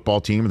Washington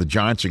football team or the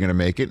Giants are going to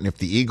make it, and if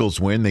the Eagles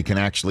win, they can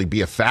actually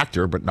be a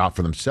factor, but not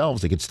for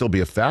themselves. They could still be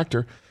a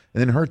factor,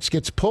 and then Hurts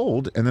gets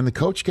pulled, and then the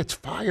coach gets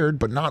fired,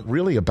 but not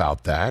really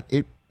about that.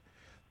 It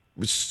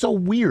was so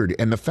weird,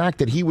 and the fact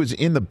that he was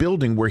in the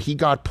building where he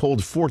got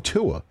pulled for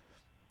Tua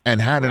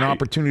and had an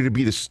opportunity to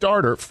be the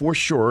starter for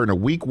sure in a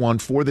week one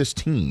for this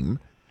team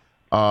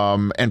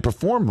and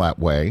perform that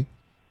way.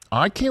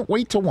 I can't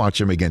wait to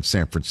watch him against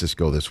San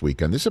Francisco this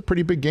weekend. This is a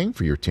pretty big game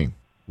for your team,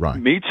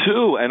 Ryan. Me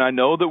too, and I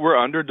know that we're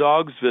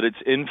underdogs, that it's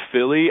in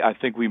Philly. I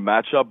think we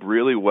match up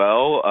really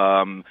well.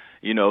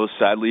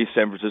 Sadly,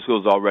 San Francisco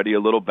is already a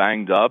little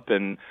banged up,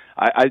 and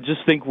I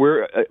just think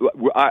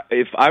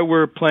if I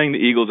were playing the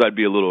Eagles, I'd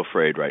be a little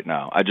afraid right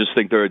now. I just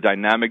think they're a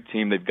dynamic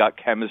team. They've got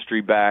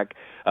chemistry back.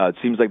 It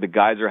seems like the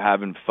guys are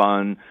having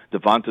fun.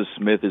 Devonta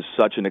Smith is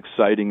such an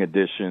exciting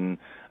addition.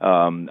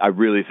 I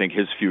really think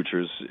his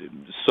future's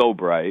so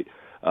bright.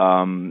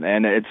 And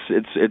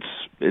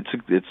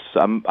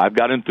I've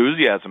got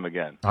enthusiasm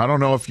again. I don't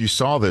know if you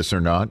saw this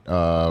or not,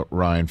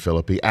 Ryan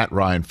Phillippe, at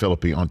Ryan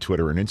Phillippe on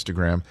Twitter and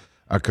Instagram,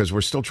 because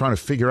we're still trying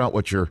to figure out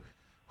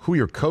who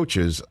your coach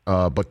is.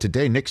 But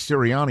today, Nick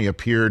Sirianni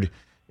appeared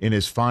in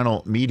his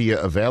final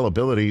media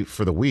availability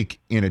for the week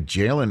in a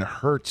Jalen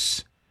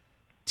Hurts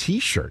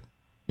T-shirt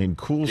in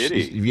cool.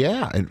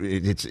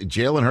 It's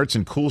Jalen Hurts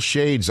in cool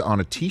shades on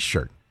a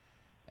T-shirt.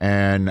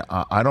 And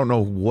I don't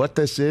know what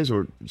this is,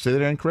 or say that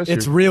again, Chris?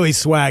 It's really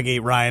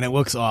swaggy, Ryan. It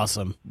looks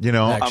awesome. I'm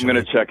going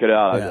to check it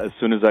out as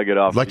soon as I get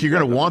off. Like you're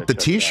going to want the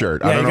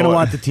T-shirt. Yeah, you're going to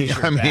want the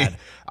T-shirt.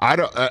 I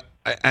don't.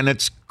 And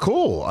it's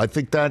cool. I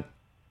think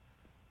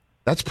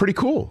that's pretty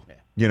cool.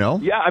 Yeah,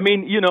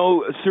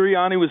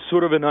 Sirianni was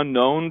sort of an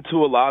unknown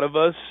to a lot of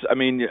us.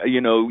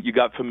 You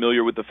got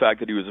familiar with the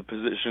fact that he was a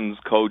positions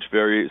coach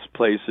various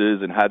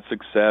places and had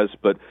success,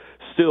 but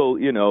still,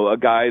 a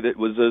guy that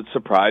was a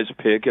surprise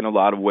pick in a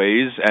lot of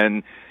ways.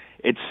 And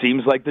it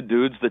seems like the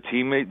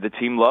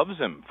team loves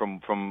him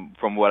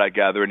from what I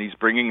gather, and he's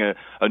bringing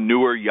a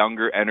newer,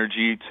 younger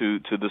energy to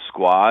the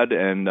squad.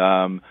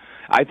 And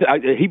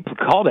he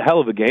called a hell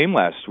of a game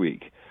last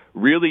week.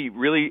 Really,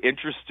 really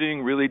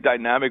interesting, really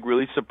dynamic,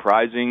 really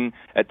surprising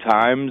at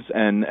times,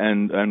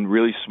 and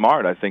really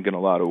smart, I think, in a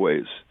lot of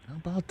ways. How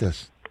about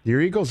this? Your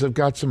Eagles have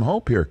got some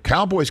hope here.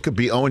 Cowboys could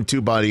be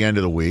 0-2 by the end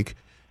of the week.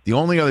 The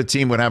only other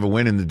team would have a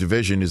win in the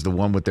division is the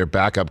one with their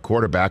backup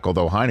quarterback,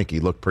 although Heineke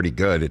looked pretty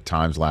good at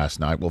times last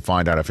night. We'll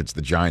find out if it's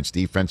the Giants'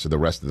 defense or the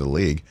rest of the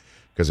league,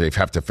 because they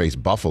have to face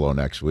Buffalo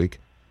next week.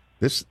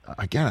 This,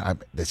 again,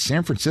 the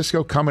San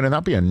Francisco coming, and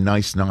that'd be a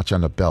nice notch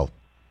on the belt.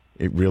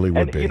 It really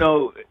would be.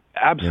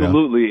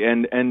 Absolutely,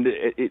 and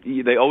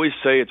they always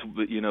say it's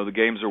the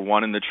games are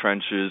won in the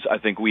trenches. I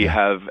think we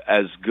have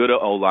as good a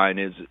O-line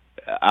as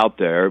out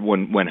there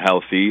when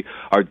healthy.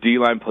 Our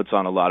D-line puts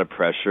on a lot of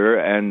pressure,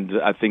 and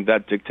I think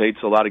that dictates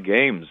a lot of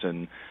games.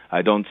 And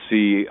I don't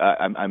see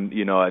I'm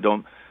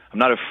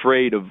not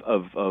afraid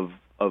of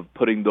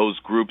putting those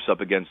groups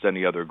up against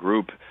any other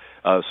group.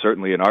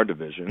 Certainly in our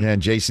division.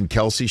 And Jason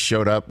Kelce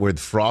showed up with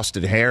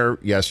frosted hair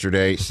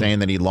yesterday, saying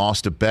that he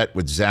lost a bet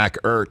with Zach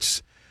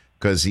Ertz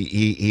because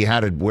he had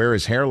to wear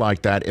his hair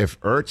like that if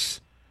Ertz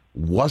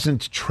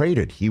wasn't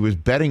traded. He was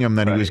betting him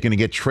that he was going to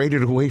get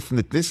traded away from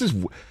the. This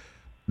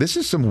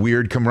is some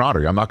weird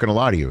camaraderie. I'm not going to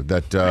lie to you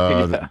that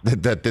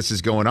that this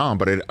is going on,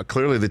 but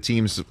clearly the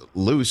team's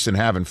loose and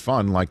having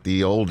fun, like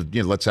the old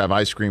let's have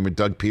ice cream with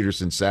Doug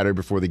Peterson Saturday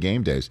before the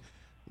game days.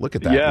 Look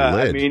at that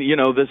lid. I mean,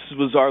 this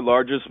was our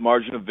largest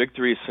margin of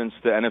victory since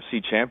the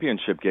NFC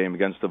Championship game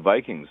against the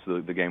Vikings,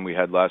 the game we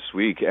had last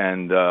week,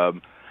 and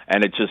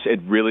it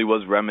really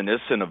was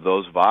reminiscent of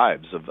those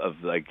vibes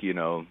of like,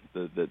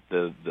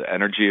 the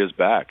energy is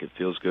back. It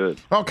feels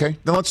good. Okay,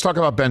 then let's talk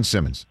about Ben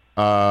Simmons.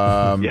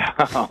 Oh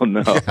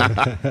no.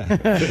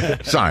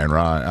 Sorry,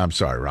 Ryan. I'm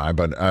sorry, Ryan,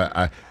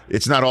 but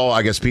it's not all,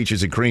 I guess,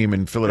 peaches and cream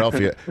in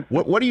Philadelphia.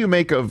 What do you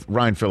make of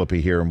Ryan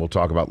Phillippe here? And we'll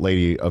talk about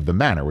Lady of the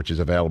Manor, which is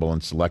available in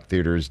select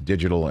theaters,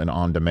 digital and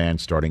on demand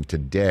starting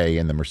today,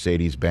 and the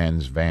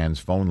Mercedes-Benz Vans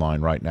phone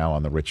line right now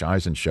on the Rich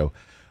Eisen Show.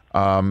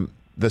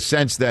 The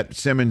sense that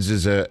Simmons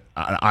is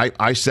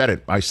I said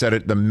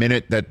it the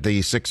minute that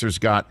the Sixers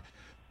got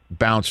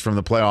bounced from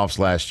the playoffs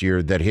last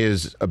year, that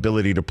his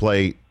ability to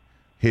play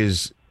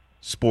his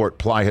sport,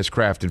 ply his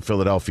craft in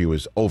Philadelphia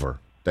was over,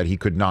 that he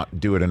could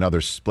not do it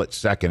another split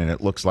second, and it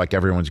looks like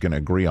everyone's going to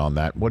agree on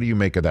that. What do you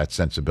make of that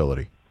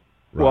sensibility,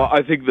 Ryan? Well,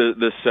 I think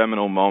the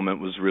seminal moment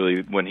was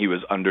really when he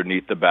was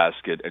underneath the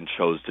basket and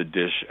chose to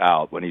dish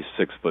out when he's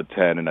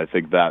 6'10", and I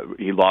think that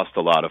he lost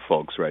a lot of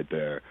folks right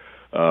there.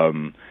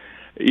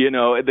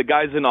 The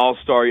guy's an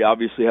all-star. He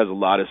obviously has a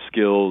lot of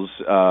skills.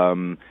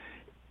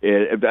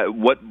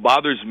 What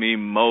bothers me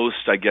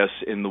most, I guess,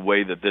 in the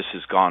way that this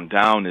has gone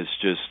down is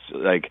just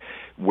like,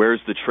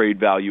 where's the trade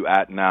value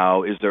at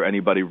now? Is there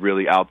anybody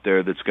really out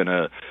there that's going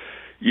to,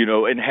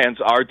 enhance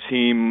our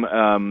team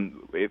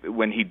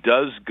when he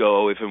does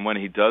go, if and when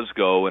he does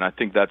go? And I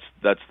think that's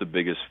the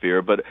biggest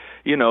fear. But,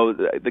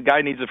 the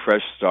guy needs a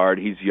fresh start.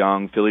 He's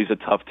young. Philly's a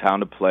tough town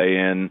to play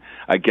in.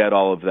 I get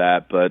all of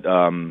that. But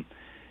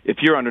if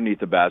you're underneath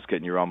the basket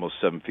and you're almost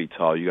 7 feet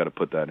tall, you got to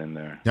put that in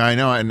there. Yeah, I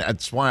know, and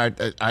that's why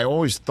I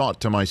always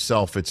thought to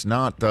myself, it's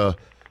not the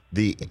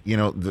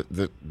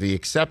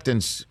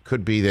acceptance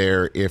could be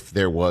there if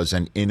there was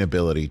an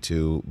inability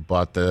to,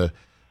 but the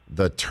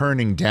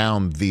turning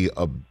down the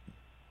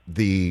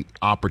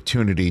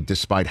opportunity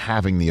despite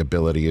having the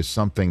ability is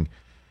something.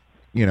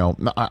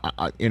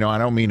 I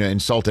don't mean to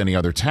insult any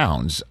other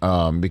towns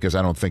because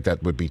I don't think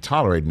that would be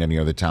tolerated in any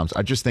other towns.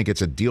 I just think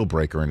it's a deal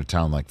breaker in a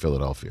town like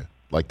Philadelphia.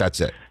 Like,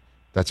 that's it.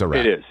 That's a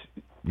wrap. It is.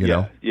 You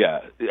know? Yeah.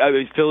 I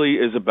mean, Philly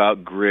is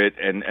about grit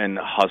and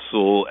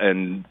hustle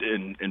and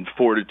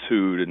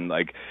fortitude and,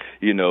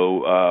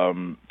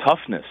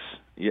 toughness.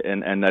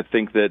 And I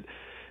think that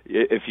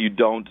if you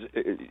don't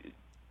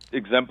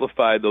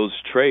exemplify those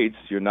traits,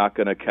 you're not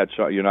going to catch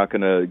on. You're not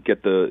going to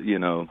get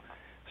the,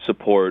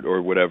 support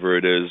or whatever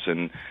it is.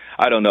 And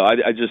I don't know.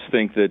 I just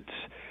think that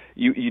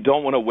you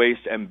don't want to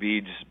waste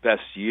Embiid's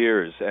best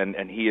years,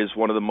 and he is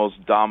one of the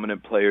most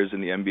dominant players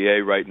in the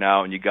NBA right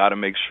now, and you got to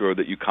make sure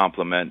that you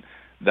complement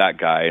that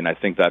guy, and I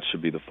think that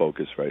should be the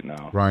focus right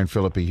now. Ryan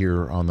Phillippe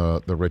here on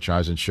the Rich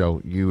Eisen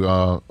Show. You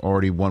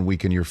already 1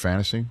 week in your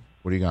fantasy?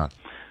 What do you got?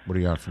 What do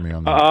you got for me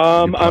on that?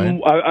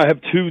 I have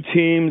 2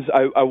 teams.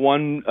 I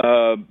won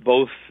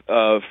both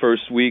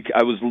first week.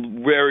 I was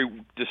very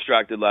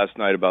distracted last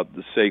night about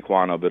the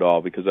Saquon of it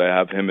all because I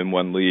have him in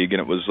one league, and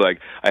it was like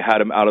I had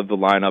him out of the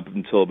lineup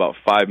until about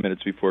 5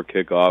 minutes before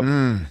kickoff.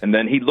 And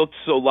then he looked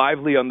so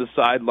lively on the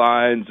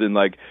sidelines, and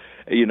I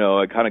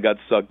kind of got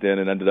sucked in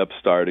and ended up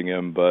starting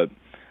him. But,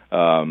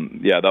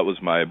 that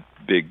was my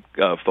big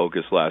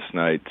focus last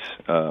night.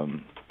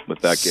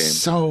 With that game.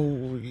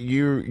 So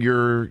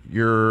you're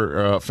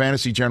a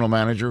fantasy general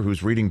manager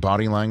who's reading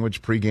body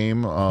language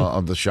pregame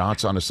of the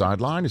shots on the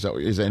sideline.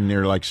 And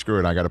you're like, screw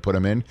it, I got to put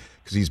him in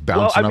because he's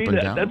bouncing up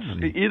and down.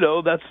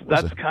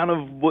 That's kind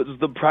of was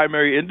the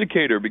primary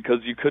indicator because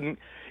you couldn't.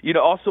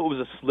 Also it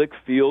was a slick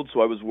field, so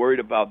I was worried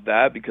about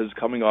that because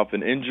coming off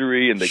an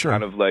injury and they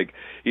kind of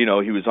he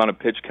was on a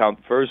pitch count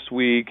first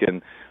week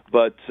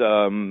but.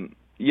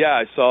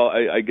 Yeah,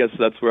 I guess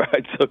that's where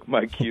I took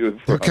my cue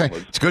from. Okay,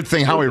 it's a good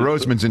thing Howie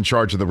Roseman's in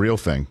charge of the real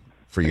thing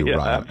for you,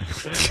 Ryan.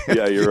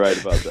 Yeah, you're right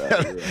about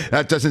that. Right.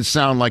 That doesn't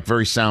sound like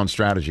very sound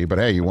strategy, but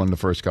hey, you won the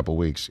first couple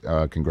weeks.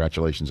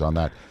 Congratulations on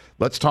that.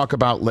 Let's talk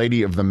about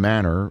Lady of the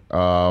Manor,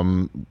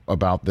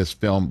 about this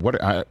film.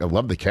 I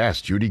love the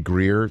cast. Judy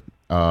Greer,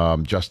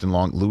 Justin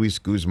Long, Luis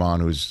Guzman,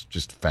 who's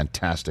just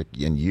fantastic,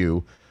 and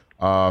you.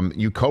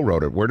 You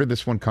co-wrote it. Where did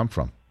this one come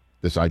from?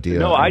 This idea?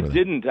 No, I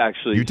didn't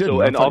actually. You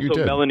didn't. And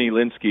also Melanie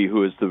Linsky,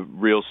 who is the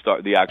real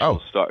star, the actual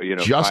star.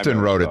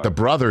 Justin wrote it. The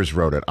brothers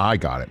wrote it. I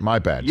got it. My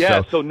bad.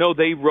 Yeah. So no,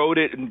 they wrote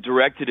it and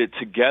directed it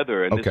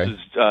together. And this is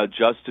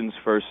Justin's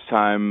first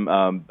time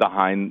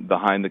behind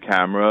the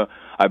camera.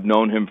 I've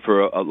known him for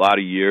a lot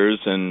of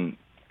years, and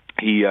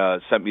he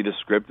sent me the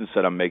script and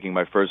said, "I'm making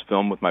my first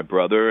film with my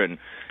brother, and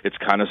it's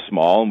kind of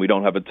small, and we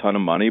don't have a ton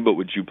of money, but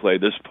would you play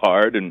this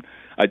part?" And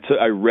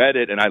I read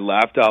it and I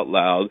laughed out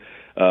loud.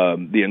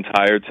 The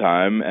entire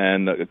time,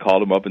 and I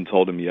called him up and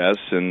told him yes,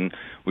 and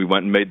we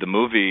went and made the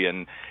movie,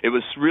 and it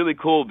was really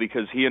cool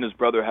because he and his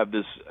brother have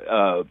this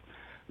have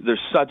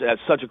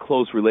such a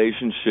close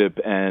relationship,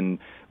 and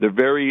they're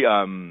very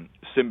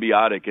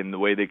symbiotic in the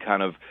way they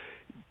kind of,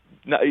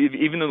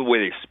 even in the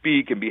way they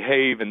speak and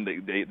behave, and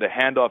the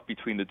handoff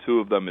between the two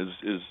of them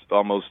is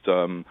almost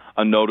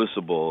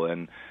unnoticeable,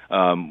 and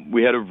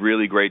we had a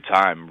really great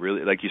time.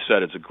 Really, like you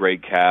said, it's a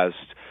great cast.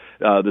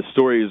 the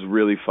story is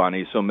really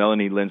funny. So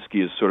Melanie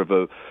Lynskey is sort of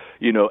a,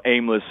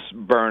 aimless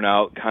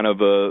burnout kind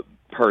of a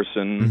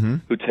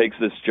person who takes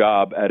this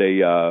job at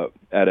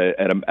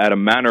a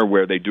manor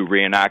where they do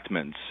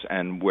reenactments,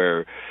 and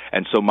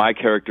so my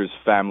character's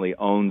family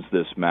owns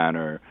this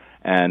manor.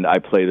 And I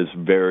play this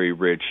very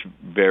rich,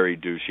 very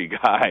douchey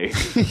guy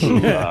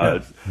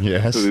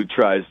who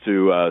tries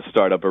to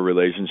start up a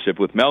relationship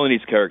with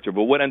Melanie's character.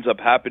 But what ends up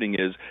happening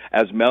is,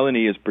 as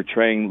Melanie is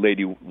portraying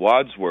Lady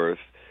Wadsworth,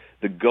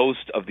 the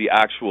ghost of the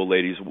actual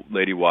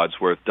Lady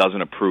Wadsworth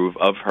doesn't approve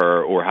of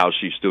her or how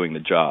she's doing the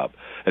job.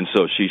 And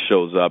so she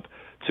shows up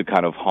to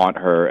kind of haunt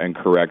her and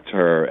correct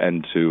her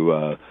and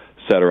to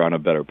set her on a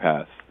better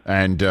path.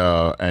 And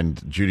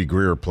Judy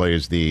Greer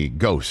plays the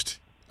ghost.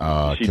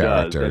 She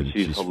character. does, and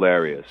she's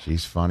hilarious.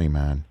 She's funny,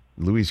 man.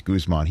 Luis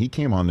Guzman, he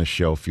came on this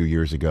show a few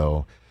years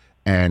ago,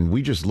 and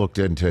we just looked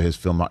into his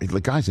film. The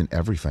guy's in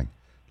everything.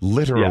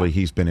 Literally,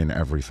 he's been in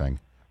everything.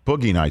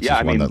 Boogie Nights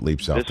is one that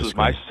leaps out the screen. This was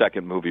my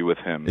second movie with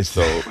him.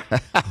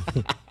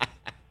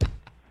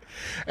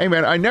 Hey,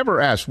 man, I never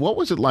asked, what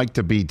was it like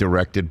to be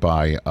directed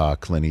by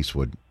Clint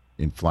Eastwood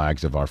in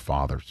Flags of Our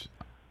Fathers?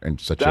 And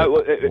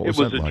it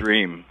was a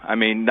dream. I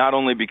mean, not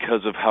only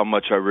because of how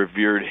much I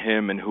revered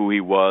him and who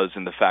he was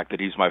and the fact that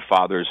he's my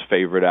father's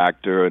favorite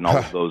actor and all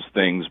of those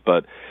things,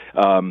 but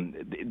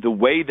the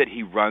way that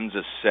he runs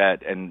a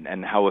set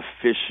and how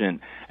efficient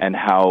and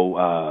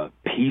how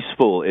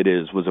peaceful it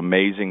is was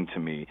amazing to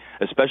me.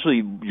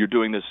 Especially you're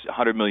doing this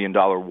 $100 million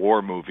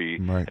war movie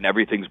and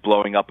everything's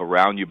blowing up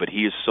around you, but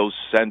he is so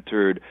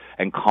centered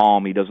and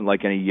calm. He doesn't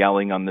like any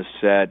yelling on the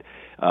set.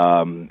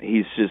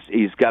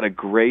 He's got a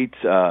great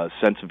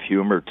sense of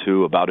humor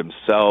too about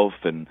himself,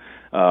 and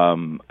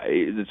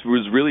it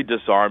was really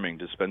disarming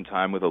to spend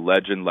time with a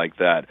legend like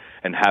that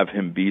and have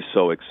him be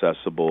so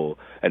accessible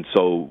and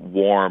so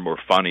warm or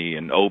funny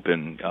and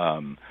open.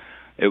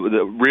 It was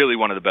really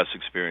one of the best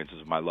experiences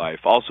of my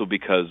life. Also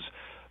because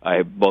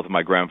both of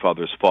my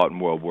grandfathers fought in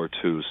World War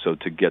II, so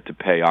to get to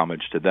pay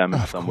homage to them in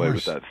some way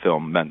with that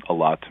film meant a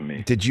lot to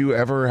me. Did you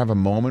ever have a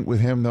moment with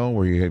him, though,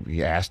 where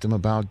you asked him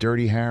about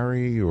Dirty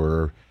Harry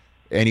or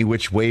Any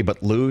Which Way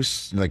But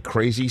Loose, like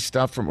crazy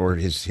stuff or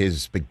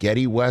his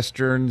spaghetti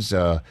westerns?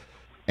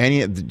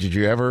 Did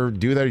you ever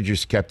do that, or you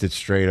just kept it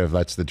straight of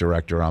that's the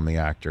director, I'm the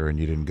actor, and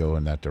you didn't go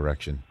in that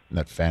direction?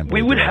 That fanboy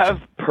we would direction?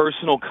 have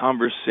personal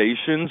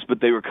conversations,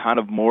 but they were kind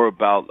of more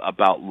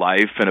about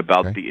life and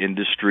about the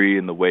industry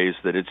and the ways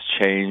that it's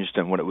changed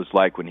and what it was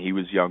like when he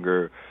was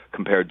younger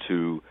compared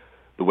to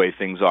the way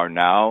things are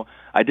now.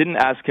 I didn't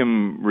ask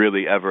him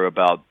really ever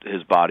about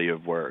his body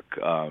of work,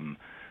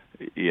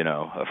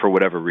 for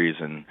whatever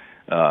reason.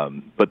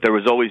 But there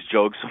was always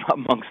jokes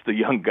amongst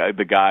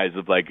the guys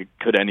of like,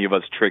 could any of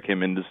us trick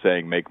him into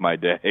saying "Make my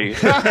day"?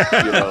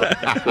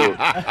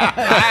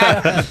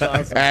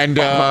 And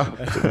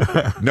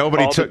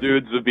nobody all the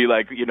dudes would be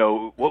like,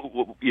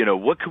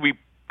 what could we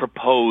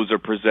propose or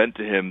present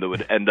to him that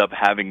would end up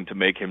having to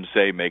make him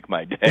say "Make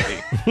my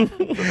day"? So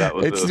that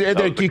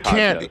was you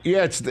can't.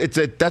 Yeah,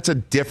 that's a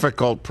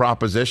difficult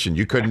proposition.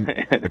 You couldn't.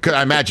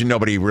 I imagine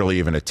nobody really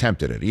even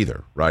attempted it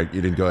either, right?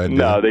 You didn't go ahead.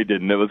 No, they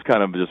didn't. It was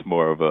kind of just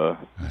more of a.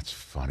 That's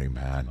funny,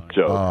 man.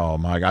 Joke. Oh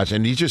my gosh!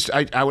 And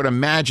I would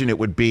imagine it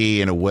would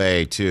be in a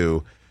way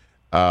too,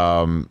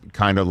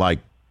 kind of like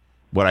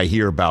what I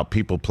hear about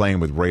people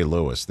playing with Ray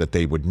Lewis, that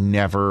they would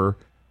never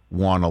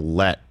want to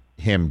let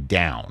him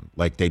down.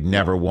 Like they'd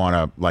never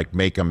want to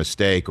make a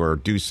mistake or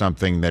do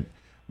something that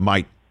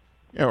might,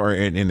 or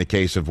in the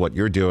case of what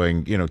you're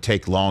doing,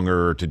 take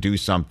longer to do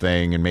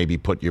something and maybe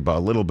put you a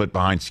little bit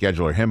behind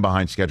schedule or him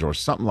behind schedule or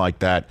something like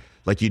that.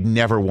 Like you'd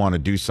never want to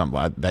do something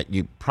like that.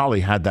 You probably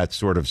had that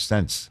sort of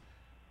sense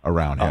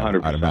around him.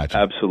 100%. I'd imagine.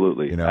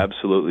 Absolutely.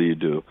 Absolutely you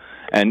do.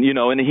 And,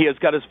 and he has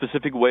got a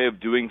specific way of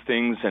doing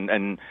things.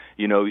 And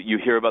you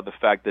hear about the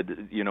fact that,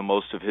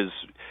 most of his,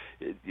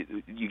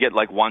 you get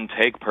like one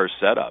take per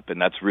setup, and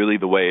that's really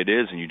the way it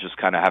is. And you just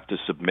kind of have to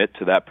submit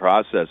to that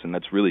process. And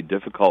that's really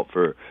difficult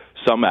for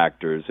some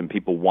actors, and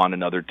people want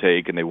another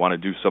take and they want to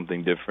do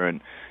something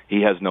different.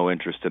 He has no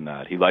interest in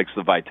that. He likes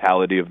the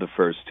vitality of the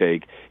first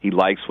take. He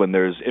likes when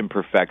there's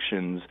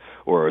imperfections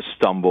or a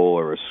stumble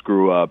or a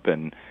screw up,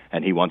 and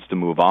he wants to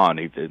move on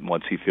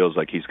once he feels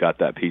like he's got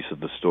that piece of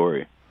the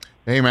story.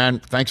 Hey, man,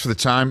 thanks for the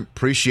time.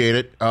 Appreciate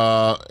it.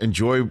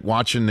 Enjoy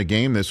watching the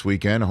game this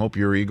weekend. I hope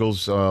your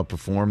Eagles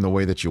perform the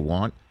way that you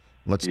want.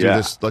 Let's do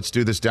this. Let's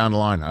do this down the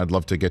line. I'd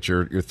love to get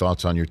your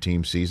thoughts on your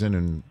team season,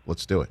 and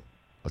let's do it.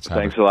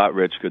 Thanks a lot,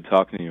 Rich. Good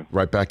talking to you.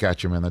 Right back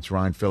at you, man. That's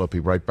Ryan Phillippe,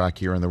 right back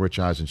here on the Rich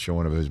Eisen Show.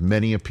 One of his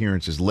many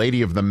appearances.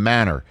 Lady of the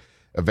Manor,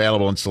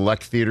 available in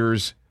select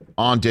theaters,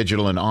 on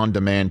digital and on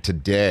demand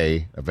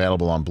today.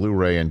 Available on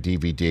Blu-ray and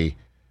DVD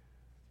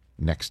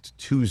next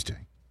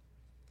Tuesday.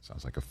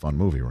 Sounds like a fun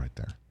movie right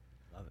there.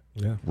 Love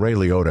it. Yeah. Ray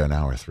Liotta in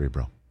hour 3,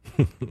 bro.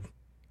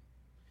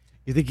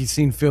 You think he's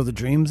seen Field of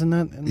Dreams in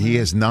that? He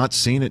has not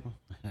seen it.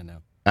 I know.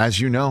 As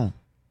you know.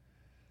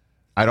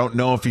 I don't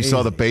know if he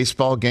saw the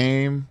baseball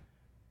game.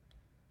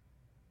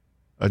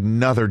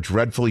 Another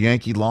dreadful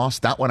Yankee loss.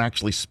 That one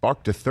actually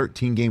sparked a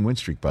 13-game win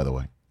streak, by the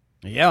way.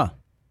 Yeah.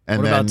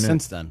 And what then, about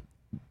since then?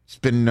 It's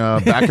been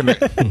back in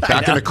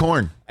the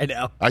corn. I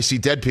know. I see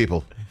dead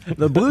people.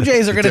 The Blue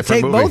Jays are going to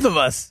take both of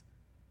us.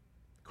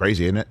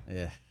 Crazy, isn't it?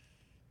 Yeah.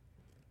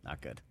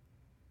 Not good.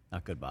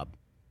 Not good, Bob.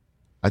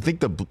 I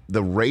think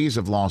the Rays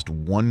have lost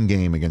one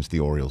game against the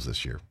Orioles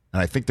this year.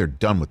 And I think they're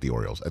done with the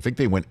Orioles. I think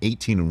they went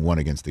 18-1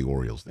 against the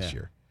Orioles this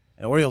year.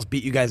 The Orioles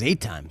beat you guys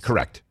 8 times.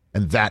 Correct.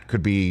 And that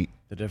could be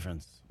the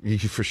difference.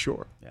 For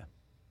sure. Yeah.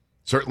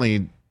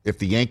 Certainly, if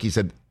the Yankees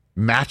had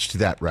matched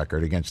that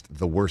record against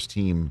the worst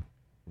team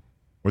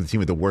or the team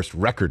with the worst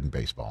record in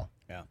baseball,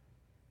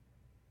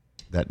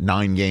 that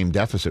 9-game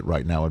deficit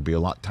right now would be a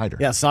lot tighter.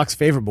 Yeah, Sox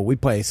favorable. We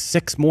play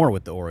 6 more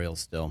with the Orioles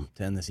still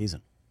to end the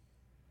season.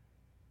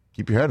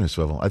 Keep your head in a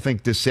swivel. I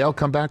think, does Sale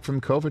come back from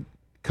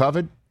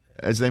COVID,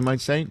 as they might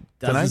say,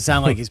 tonight? Doesn't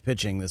sound like he's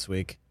pitching this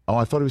week. Oh,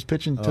 I thought he was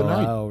pitching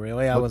tonight. Oh,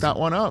 really? Look that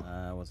one up.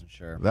 I wasn't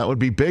sure. That would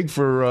be big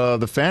for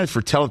the fans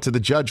for Tell It to the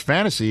Judge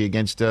fantasy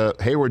against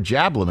Hayward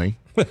Jablamy.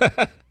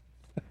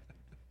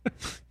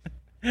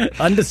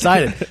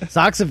 Undecided.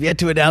 Sox have yet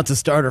to announce a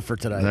starter for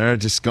tonight. They're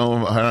just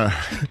going.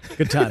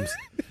 Good times.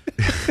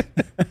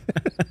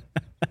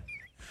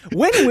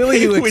 When will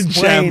you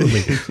explain?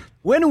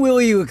 When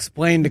will you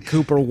explain to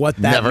Cooper what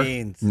that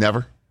means?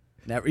 Never.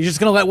 You're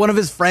just going to let one of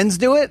his friends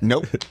do it?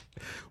 Nope.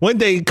 One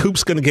day,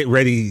 Coop's going to get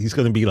ready. He's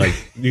going to be like,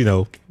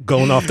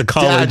 going off to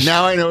college. Dad,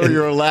 now I know why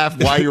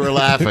you were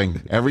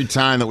laughing every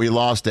time that we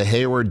lost to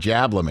Hayward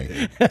Jablamy.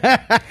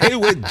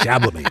 Hayward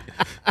Jablamy.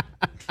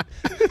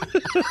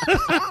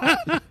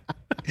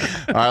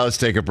 All right, let's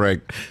take a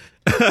break.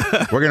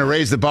 We're going to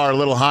raise the bar a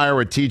little higher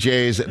with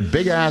TJ's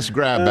big-ass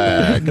grab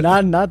bag.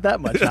 Not that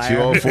much higher.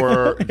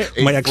 204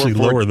 might actually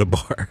lower the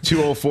bar.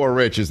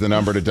 204-RICH is the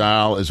number to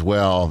dial as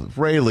well.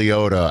 Ray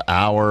Liotta,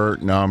 hour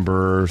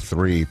number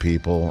 3,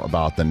 people,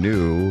 about the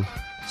new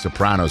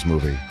Sopranos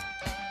movie.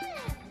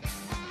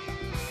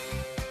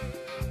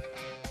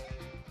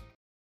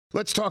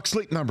 Let's talk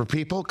Sleep Number,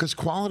 people, because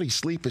quality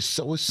sleep is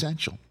so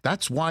essential.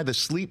 That's why the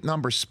Sleep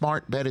Number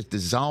smart bed is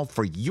designed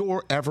for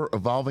your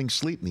ever-evolving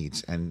sleep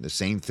needs, and the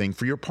same thing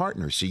for your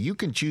partner, so you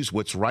can choose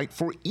what's right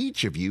for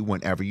each of you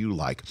whenever you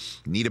like.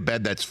 Need a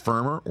bed that's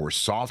firmer or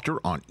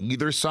softer on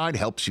either side,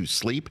 helps you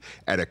sleep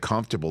at a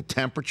comfortable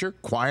temperature,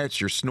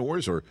 quiets your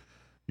snores or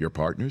your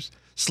partner's?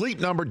 Sleep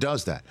Number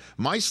does that.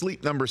 My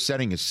Sleep Number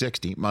setting is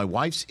 60. My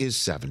wife's is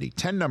 70.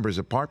 10 numbers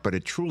apart, but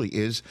it truly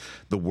is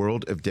the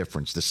world of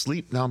difference. The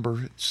Sleep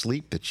Number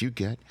sleep that you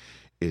get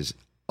is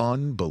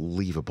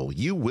unbelievable.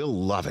 You will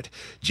love it.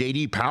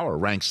 J.D. Power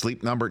ranks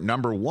Sleep Number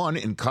number 1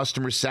 in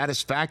customer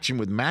satisfaction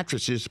with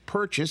mattresses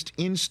purchased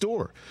in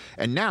store.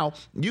 And now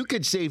you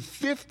could save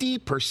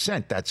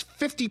 50%. That's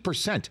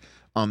 50%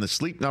 on the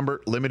Sleep Number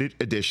Limited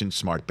Edition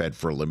Smart Bed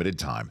for a limited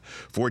time.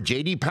 For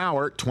J.D.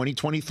 Power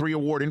 2023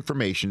 award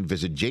information,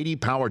 visit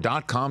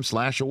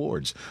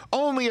jdpower.com/awards.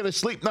 Only at a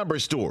Sleep Number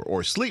store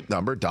or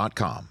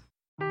sleepnumber.com.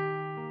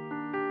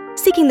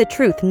 Seeking the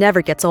truth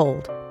never gets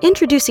old.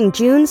 Introducing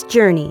June's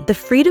Journey, the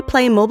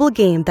free-to-play mobile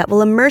game that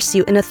will immerse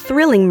you in a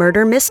thrilling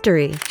murder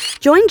mystery.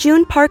 Join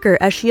June Parker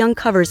as she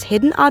uncovers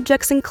hidden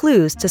objects and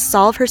clues to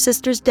solve her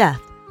sister's death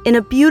in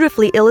a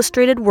beautifully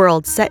illustrated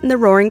world set in the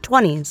Roaring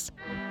 '20s.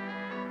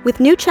 With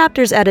new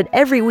chapters added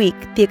every week,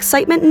 the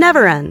excitement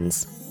never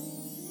ends.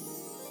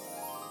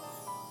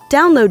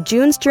 Download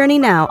June's Journey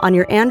now on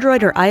your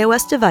Android or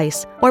iOS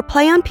device, or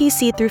play on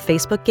PC through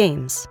Facebook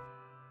Games.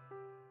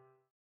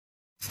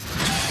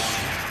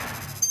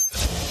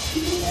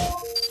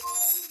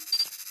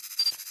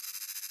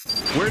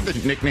 Where did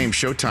the nickname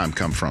Showtime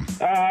come from?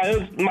 It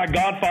was my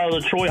godfather,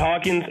 Troy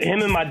Hawkins,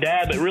 him and my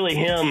dad, but really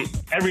him.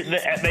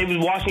 They would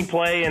watch me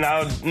play, and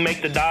I would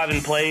make the diving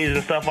plays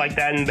and stuff like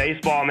that in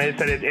baseball. And they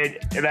said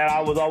it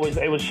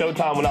was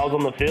Showtime when I was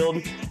on the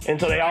field, and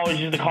so they always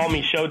used to call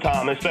me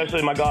Showtime,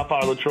 especially my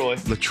godfather,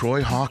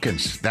 LaTroy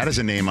Hawkins. That is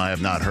a name I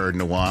have not heard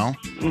in a while.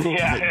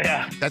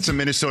 Yeah. That's a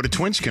Minnesota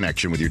Twins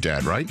connection with your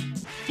dad, right?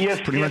 Yes,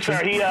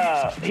 sir.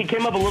 He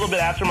came up a little bit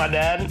after my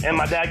dad, and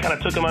my dad kind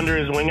of took him under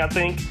his wing, I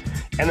think.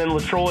 And then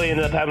LaTroy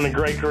ended up having a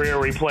great career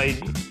where he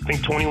played, I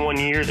think, 21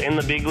 years in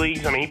the big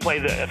leagues. I mean, he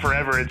played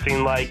forever, it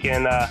seemed like.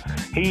 And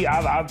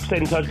I've stayed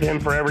in touch with him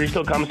forever. He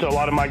still comes to a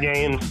lot of my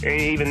games,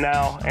 even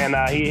now. And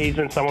he's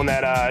been someone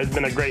that has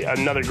been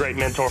another great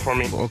mentor for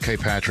me. Okay,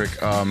 Patrick.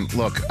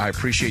 Look, I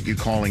appreciate you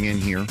calling in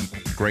here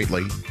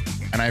greatly.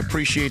 And I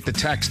appreciate the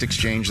text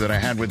exchange that I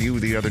had with you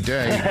the other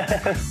day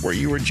where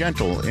you were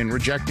gentle in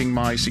rejecting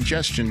my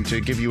suggestion to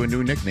give you a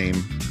new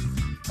nickname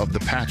of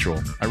the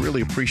Patrol. I really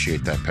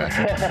appreciate that,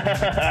 Patrick.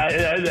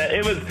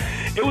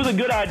 It was a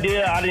good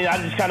idea. I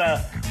just kind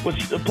of was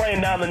playing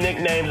down the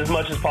nicknames as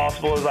much as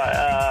possible as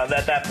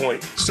at that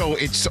point. So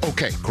it's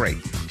okay, great.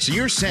 So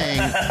you're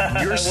saying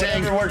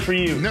whatever works for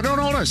you. No,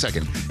 hold on a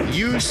second.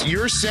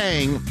 You're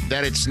saying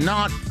that it's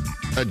not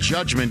a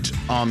judgment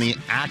on the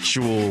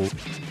actual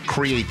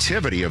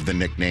creativity of the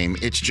nickname.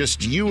 It's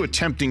just you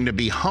attempting to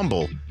be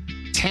humble,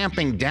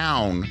 tamping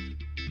down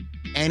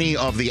any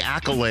of the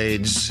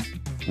accolades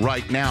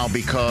right now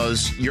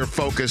because you're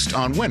focused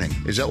on winning.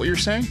 Is that what you're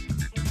saying?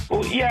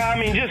 Well, yeah, I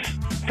mean, just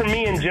for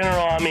me in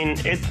general, I mean,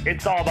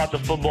 it's all about the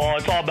football.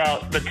 It's all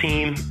about the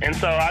team. And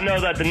so I know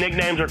that the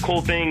nicknames are a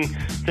cool thing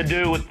to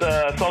do with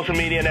the social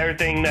media and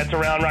everything that's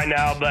around right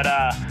now. But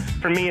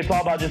for me, it's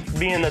all about just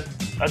being a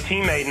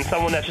teammate and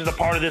someone that's just a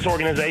part of this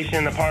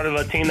organization, a part of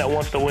a team that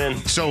wants to win.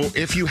 So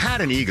if you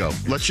had an ego,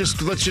 let's just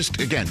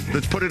again,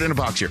 let's put it in a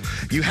box here.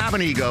 You have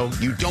an ego.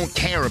 You don't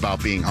care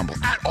about being humble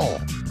at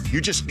all.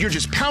 You're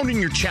just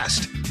pounding your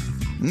chest.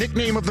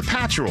 Nickname of the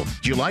Patrol.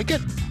 Do you like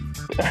it?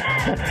 Be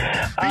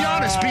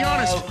honest.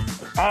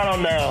 I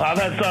don't know. I've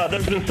had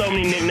there's been so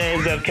many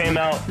nicknames that have came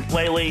out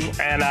lately,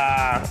 and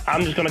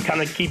I'm just going to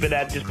kind of keep it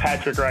at just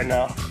Patrick right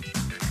now.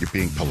 You're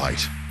being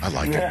polite. I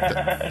like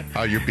it.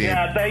 Oh, you're being.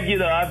 Yeah, thank you,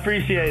 though. I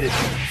appreciate it.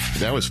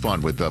 That was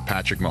fun with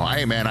Patrick Mahomes.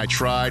 Hey, man, I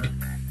tried,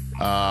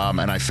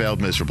 and I failed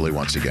miserably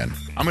once again.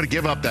 I'm going to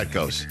give up that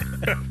ghost.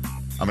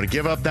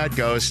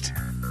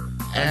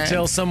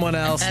 Until someone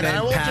else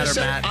named Pat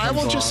or Matt I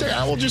will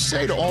just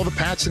say to all the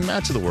Pats and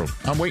Matts of the world,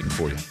 I'm waiting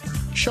for you.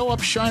 Show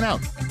up, shine out,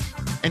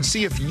 and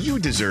see if you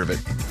deserve it.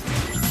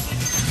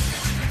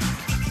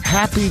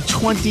 Happy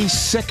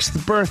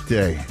 26th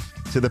birthday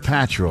to the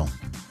Patrol.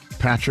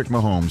 Patrick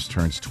Mahomes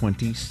turns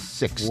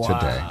 26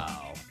 today.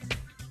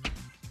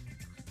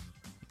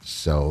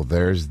 So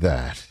there's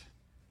that.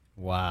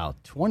 Wow,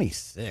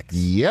 26.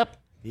 Yep.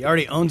 He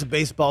already owns a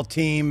baseball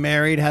team,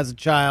 married, has a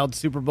child,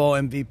 Super Bowl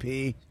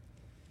MVP.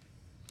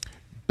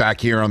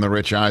 Back here on the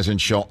Rich Eisen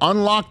Show,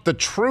 unlock the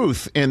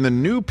truth in the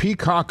new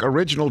Peacock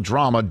original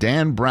drama,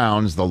 Dan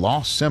Brown's The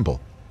Lost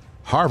Symbol.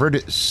 Harvard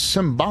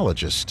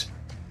symbologist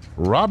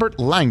Robert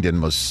Langdon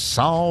must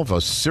solve a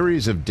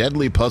series of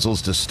deadly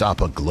puzzles to stop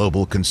a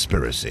global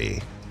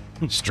conspiracy.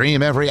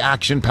 Stream every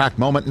action-packed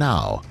moment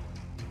now.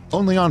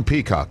 Only on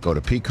Peacock. Go to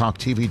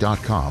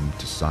peacocktv.com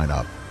to sign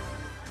up.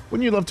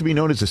 Wouldn't you love to be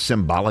known as a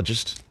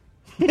symbologist?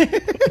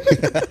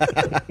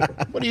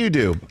 What do you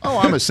do? Oh,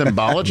 I'm a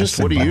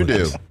symbologist. What do you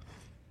do?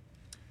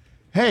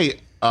 Hey,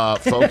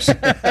 folks.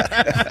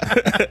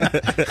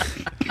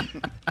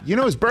 You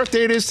know his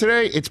birthday it is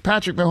today? It's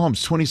Patrick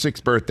Mahomes'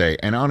 26th birthday.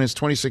 And on his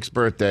 26th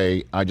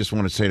birthday, I just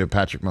want to say to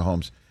Patrick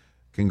Mahomes,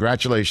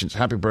 congratulations.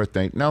 Happy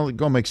birthday. Now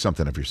go make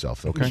something of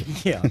yourself, okay?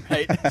 Yeah,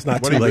 right. It's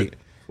not too late.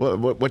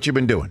 What you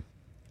been doing?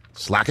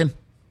 Slacking?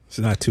 It's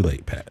not too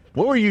late, Pat.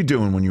 What were you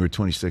doing when you were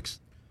 26?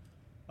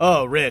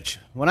 Oh, Rich,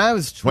 when I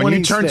was 26. When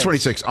you turned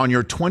 26, on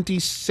your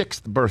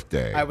 26th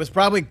birthday. I was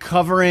probably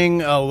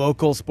covering a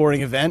local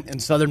sporting event in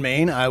southern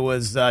Maine. I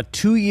was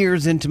 2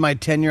 years into my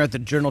tenure at the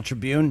Journal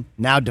Tribune,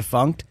 now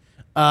defunct,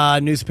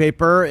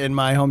 newspaper in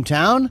my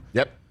hometown.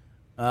 Yep.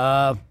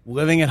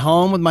 Living at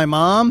home with my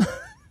mom.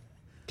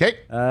 Okay.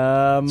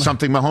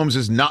 Something Mahomes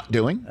is not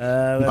doing.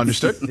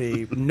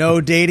 Understood.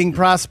 No dating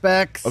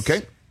prospects.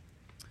 Okay.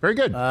 Very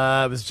good.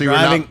 I was so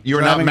driving. You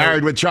were not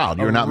married with child.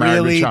 You were not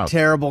married with child. Really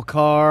terrible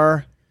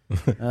car.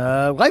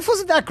 Life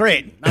wasn't that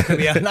great.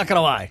 Not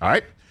gonna lie. All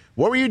right.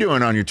 What were you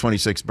doing on your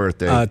 26th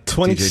birthday?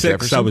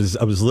 26. I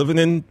was living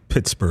in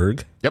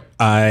Pittsburgh. Yep.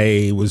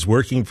 I was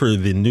working for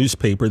the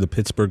newspaper, the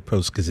Pittsburgh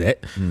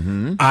Post-Gazette.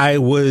 Mm-hmm. I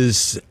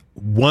was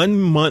 1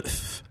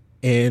 month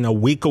and a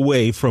week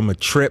away from a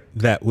trip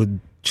that would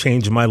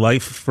change my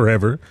life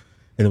forever,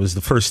 and it was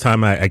the first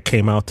time I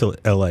came out to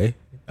L.A.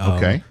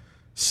 Okay.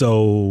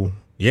 So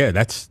yeah,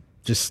 that's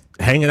just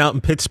hanging out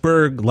in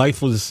Pittsburgh.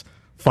 Life was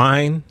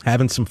fine,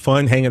 having some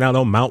fun, hanging out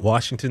on Mount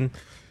Washington,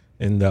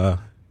 and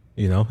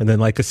and then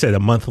like I said, a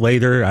month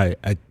later,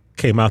 I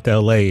came out to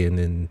L.A. and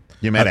then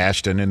you met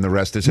Ashton, and the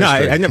rest is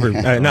history. No, I never.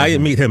 I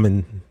didn't meet him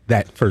in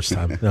that first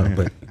time. No,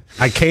 but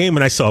I came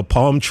and I saw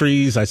palm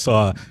trees. I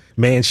saw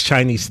Man's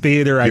Chinese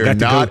Theater. You're I got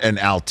not to go, an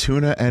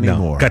Altoona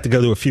anymore. No, got to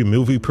go to a few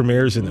movie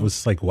premieres, and it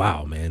was like,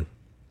 wow, man,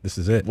 this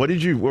is it. What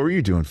were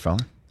you doing, fella?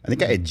 I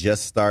think I had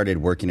just started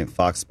working at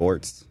Fox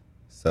Sports.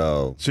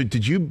 So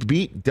did you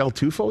beat Del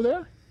Tufo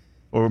there?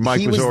 Or Mike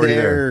he was already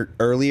there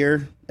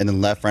earlier and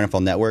then left for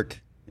NFL Network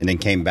and then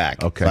came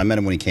back. Okay. So I met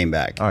him when he came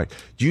back. All right.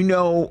 Do you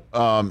know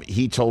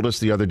he told us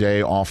the other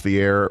day off the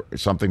air,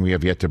 something we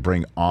have yet to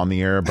bring on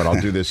the air, but I'll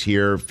do this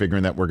here,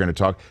 figuring that we're going to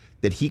talk,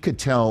 that he could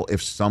tell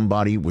if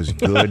somebody was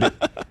good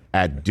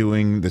at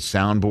doing the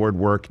soundboard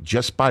work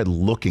just by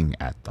looking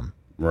at them.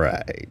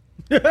 Right.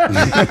 Great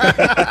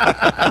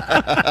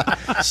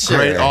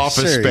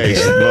office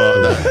space.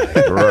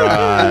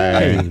 Right.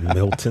 Hey,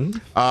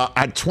 Milton.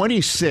 At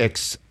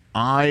 26,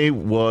 I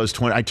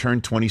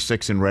turned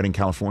 26 in Redding,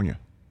 California.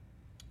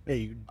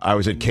 Hey, I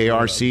was at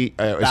KRC.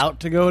 About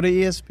to go to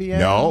ESPN?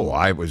 No,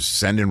 I was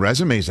sending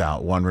resumes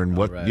out, wondering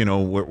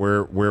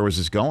where was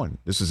this going?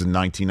 This is in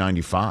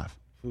 1995.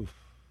 Oof.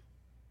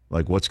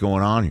 Like, what's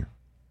going on here?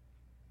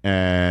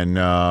 And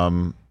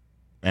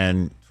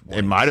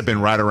it might have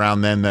been right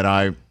around then that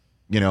I,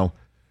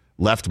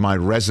 left my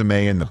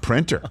resume in the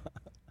printer.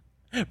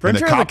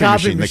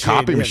 The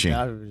copy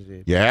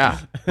machine. Yeah.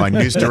 My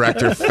news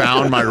director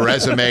found my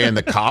resume in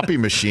the copy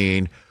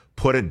machine,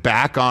 put it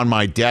back on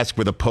my desk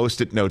with a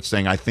Post-it note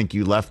saying, I think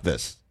you left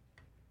this.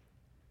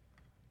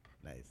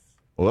 Nice.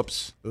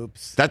 Oops.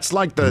 Oops. That's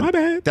like the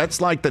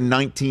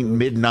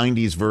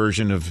mid-90s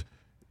version of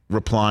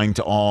replying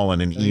to all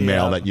in an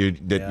email that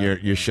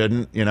you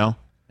shouldn't, you know.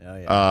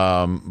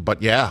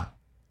 But yeah,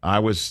 I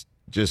was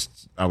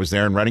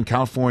there in Redding,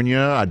 California.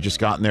 I'd just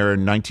gotten there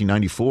in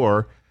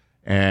 1994,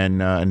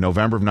 and in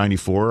November of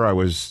 '94, I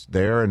was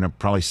there and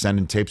probably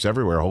sending tapes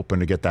everywhere, hoping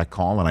to get that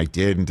call, and I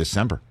did in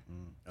December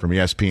from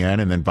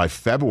ESPN, and then by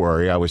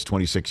February, I was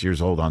 26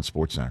 years old on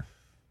SportsCenter.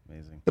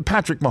 Amazing. The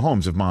Patrick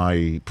Mahomes of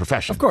my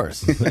profession, of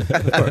course,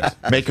 of course,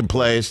 making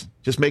plays,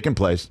 just making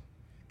plays.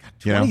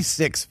 God,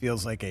 26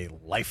 feels like a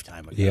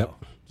lifetime ago. Yep.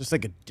 Just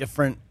like a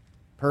different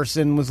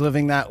person was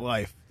living that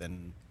life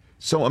than.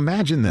 So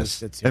imagine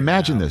this.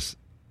 Imagine this.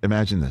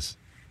 Imagine this.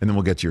 And then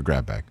we'll get to your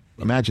grab bag.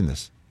 Imagine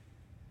this.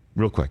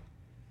 Real quick.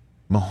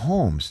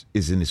 Mahomes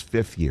is in his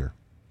 5th year.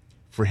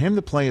 For him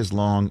to play as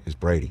long as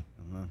Brady,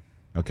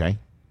 okay,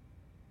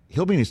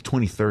 he'll be in his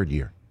 23rd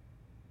year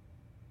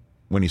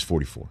when he's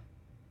 44.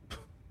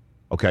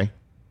 Okay?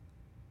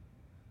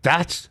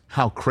 That's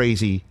how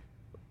crazy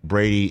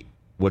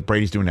what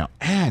Brady's doing now.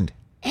 And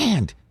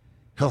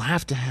he'll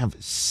have to have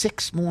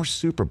 6 more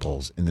Super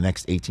Bowls in the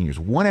next 18 years.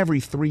 One every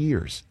 3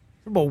 years.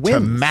 Super Bowl wins. To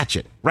match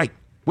it. Right.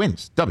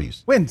 Wins.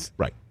 W's. Wins.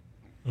 Right.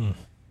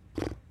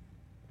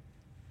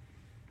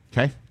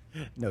 Okay?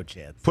 No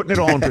chance. Putting it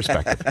all in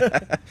perspective.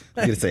 I'm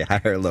going to say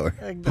higher or lower.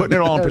 Putting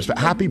it all in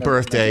perspective. Happy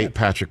birthday,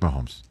 Patrick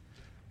Mahomes.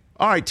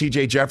 All right,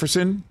 TJ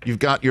Jefferson, you've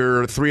got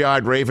your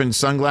 3-eyed raven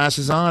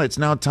sunglasses on. It's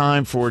now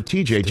time for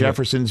TJ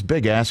Jefferson's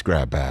big-ass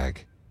grab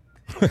bag.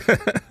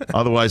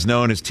 Otherwise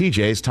known as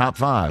TJ's Top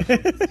 5.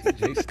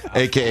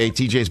 A.K.A.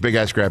 TJ's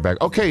big-ass grab bag.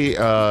 Okay,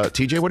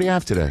 TJ, what do you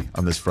have today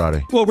on this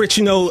Friday? Well, Rich,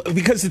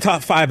 because the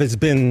Top 5 has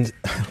been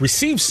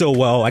received so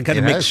well, I got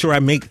to make sure I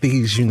make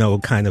these,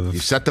 kind of...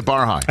 You set the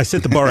bar high. I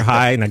set the bar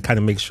high, and I kind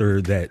of make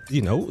sure that,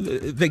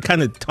 they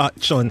kind of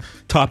touch on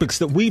topics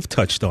that we've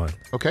touched on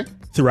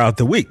throughout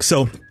the week.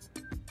 So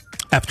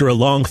after a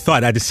long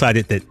thought, I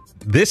decided that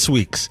this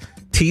week's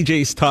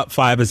TJ's Top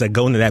 5 as I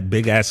go into that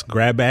big-ass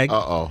grab bag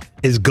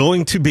is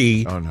going to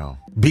be... Oh, no.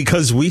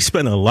 Because we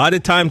spent a lot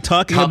of time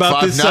talking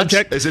about this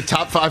subject. Is it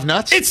Top 5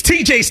 nuts? It's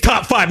TJ's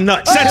Top 5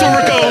 nuts. That's what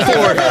we're going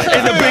for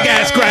in the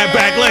big-ass grab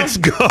bag. Let's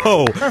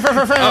go.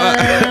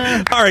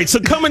 All right, so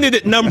coming in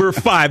at number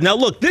 5. Now,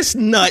 look, this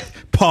nut,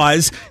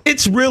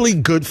 it's really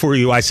good for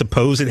you, I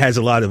suppose. It has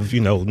a lot of,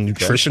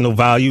 nutritional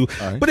value.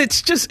 Right. But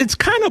it's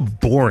kind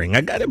of boring.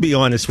 I got to be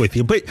honest with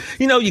you. But,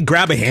 you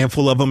grab a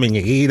handful of them and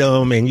you eat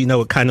them and,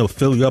 it kind of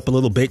fill you up a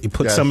little bit. You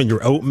put some in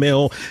your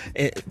oatmeal.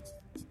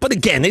 But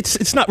again,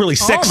 it's not really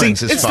sexy.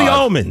 It's the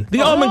almond.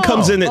 The almond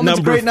comes in at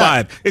number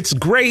 5. It's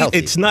great. Healthy.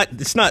 It's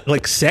not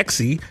like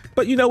sexy,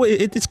 but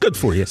it's good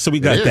for you. So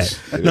we got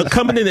that. Now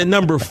coming in at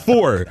number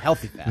 4,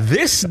 healthy fat.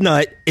 This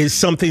nut is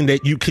something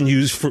that you can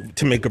use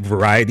to make a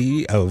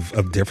variety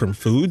of different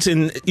foods,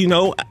 and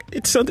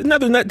it's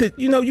another nut that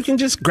you can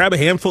just grab a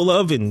handful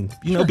of and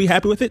be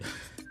happy with it.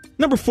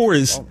 Number 4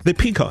 is the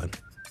pecan.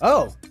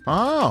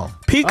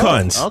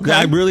 Pecans. Okay.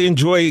 I really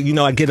enjoy,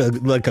 I get a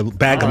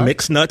bag of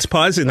mixed nuts,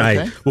 and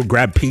I will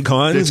grab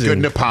pecans. It's good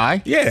in a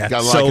pie. Yeah.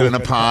 Got to like it in a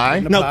pie.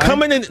 Now,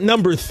 coming in at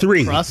number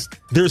 3,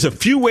 there's a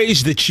few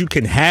ways that you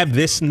can have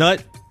this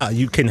nut.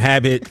 You can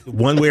have it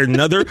one way or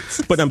another,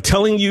 but I'm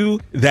telling you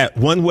that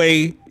one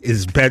way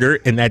is better,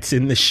 and that's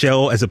in the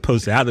shell as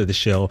opposed to out of the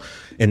shell.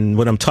 And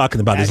what I'm talking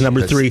about is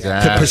number 3,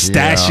 the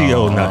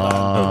pistachio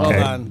nut.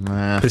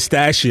 Okay,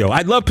 pistachio.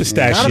 I love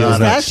pistachio.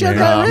 Not a pistachio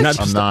guy, Rich?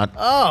 I'm not.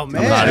 Oh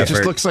man, it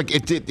just looks like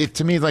it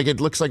to me. Like it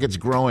looks like it's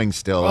growing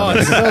still. Oh,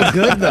 it's so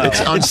good though. It's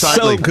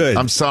unsightly. So good.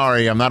 I'm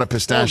sorry, I'm not a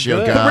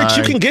pistachio guy. But Rich,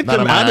 you can get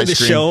them out of the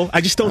shell.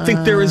 I just don't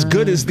think they're as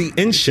good as the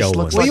in-shell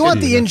ones. Well, you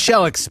want the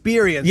in-shell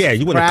experience. Yeah,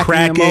 you want to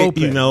crack it,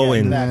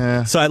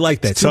 and so I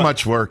like that. Too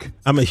much work.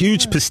 I'm a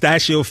huge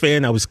pistachio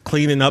fan. I was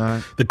cleaning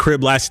up the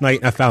crib last night,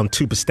 and I found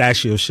 2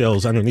 pistachio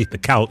shells underneath the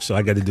couch, so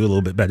I got to do a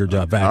little bit better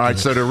job vacuuming. All right,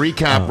 so to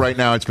recap, right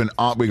now it's been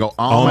we go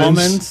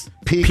almonds,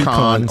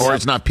 pecan, or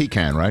it's not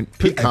pecan, right?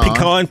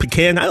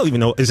 Pecan. I don't even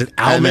know. Is it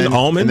almond?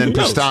 And then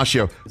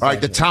pistachio. All right,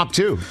 the top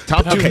two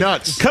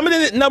nuts. Coming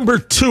in at number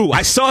 2,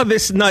 I saw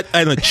this nut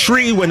on a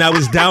tree when I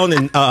was down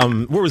in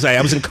where was I?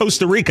 I was in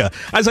Costa Rica.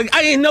 I was like,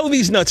 I didn't know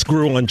these nuts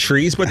grew on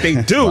trees, but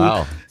they do.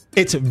 Wow.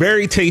 It's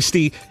very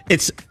tasty.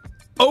 It's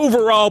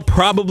overall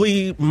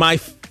probably my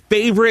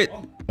favorite.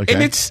 Okay.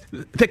 And it's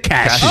the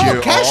cashew.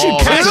 Cashew.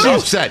 That's an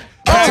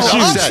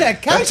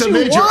upset. That's a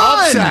major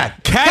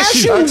upset.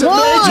 Cashew won.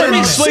 Let me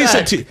explain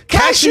something to you.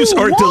 Cashews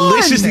are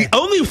delicious. The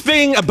only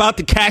thing about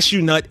the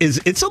cashew nut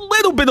is it's a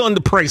little bit on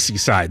the pricey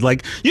side.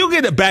 Like, you'll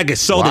get a bag of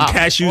salted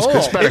cashews.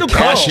 It'll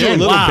cost you a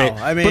little bit.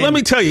 But let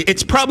me tell you,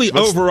 it's probably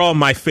overall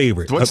my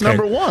favorite. What's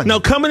number 1? Now,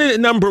 coming in at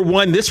number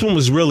 1, this one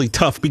was really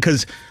tough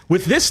because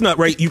with this nut,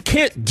 right, you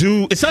can't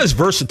do, it's not as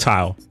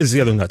versatile as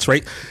the other nuts,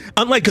 right?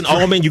 Unlike an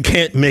almond, you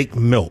can't make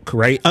milk,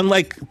 right?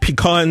 Unlike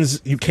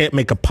pecans, you can't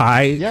make a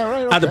pie. Yeah,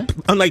 right, okay.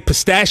 Unlike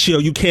pistachio,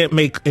 you can't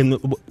make in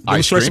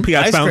this recipe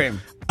I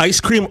found. ice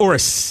cream or a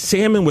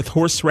salmon with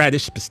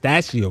horseradish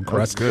pistachio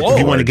crust good if you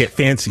want to Lord. get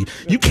fancy.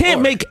 You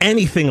can't make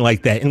anything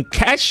like that. And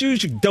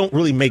cashews, you don't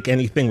really make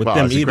anything with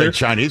them it's either. great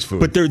Chinese food.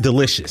 But they're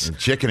delicious.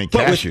 Chicken and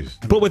But cashews.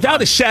 but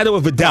without a shadow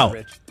of a doubt,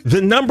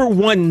 the number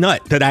one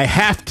nut that I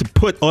have to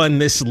put on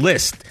this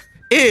list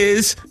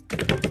is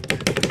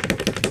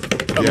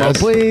Yes.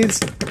 Please.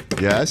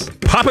 Yes.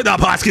 Pop it up,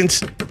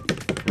 Hoskins.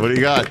 What do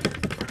you got?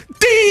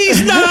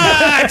 These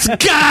nuts!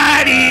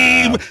 Got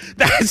him!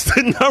 That's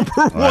the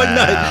number one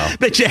nut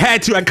that you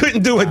had to. I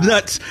couldn't do a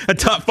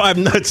top 5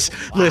 nuts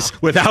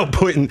list without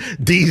putting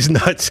these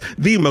nuts,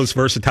 the most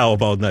versatile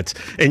of all nuts.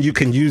 And you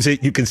can use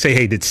it. You can say,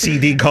 hey, did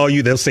CD call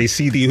you? They'll say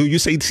CD who? You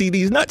say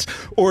CD's nuts.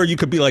 Or you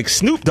could be like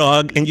Snoop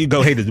Dogg and you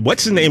go, hey, did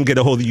what's his name get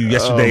a hold of you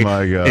yesterday? Oh,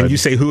 my God. And you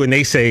say who? And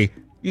they say,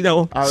 you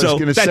know, I was so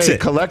going to that's say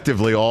it.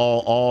 collectively,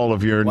 all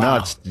of your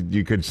nuts,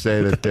 you could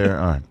say that they're.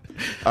 All right.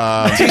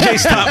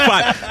 TJ's top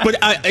 5.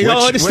 But in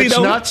all honesty,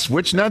 though,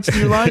 Which nuts do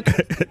you like?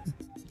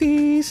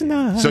 These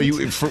nuts.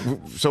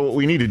 So what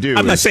we need to do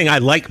I'm not saying I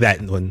like that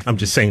one. I'm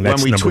just saying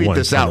that's when we number tweet one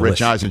this on out, the Rich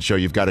list. Eisen Show,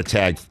 you've got to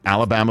tag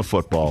Alabama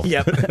football,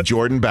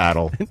 Jordan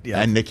Battle,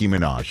 and Nicki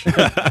Minaj.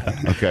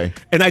 Okay.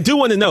 And I do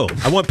want to know.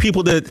 I want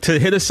people to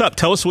hit us up.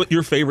 Tell us what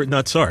your favorite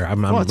nuts are.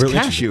 I'm Well, it's really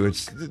cashew.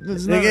 It's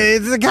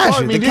the cashew. I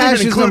mean, the you didn't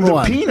cashew's include number the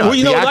one. peanut. Well,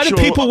 you know, The a lot of actual-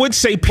 people would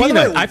say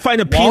peanut. I find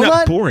a peanut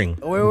Walnut? boring.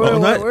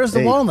 Wait, where's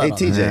the walnut?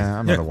 Hey, TJ, Yeah,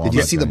 I'm not a walnut did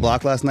you see the fan.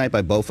 block last night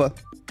by Bofa?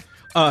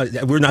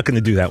 We're not going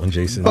to do that one,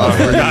 Jason.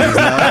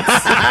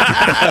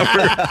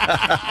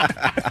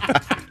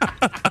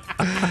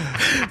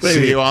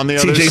 See you on the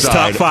other TJ's side.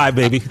 top 5,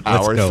 baby. Let's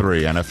Hour go.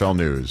 3, NFL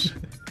News.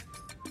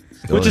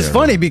 Which is there.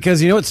 funny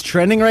because you know what's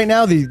trending right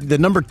now? The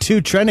number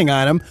 2 trending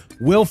item,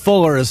 Will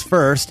Fuller is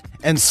first,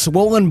 and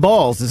swollen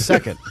balls is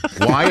second.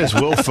 Why is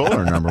Will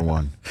Fuller number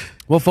 1?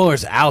 Will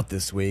Fuller's out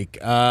this week.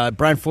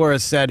 Brian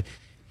Flores said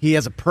he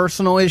has a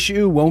personal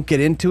issue, won't get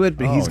into it,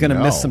 but he's going to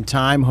miss some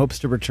time, hopes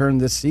to return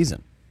this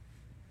season.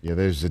 Yeah,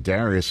 there's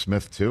Darius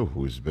Smith, too,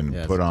 who's been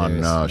Yeah, put on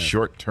Zadarius Smith.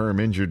 short-term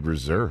injured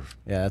reserve.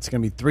 Yeah, it's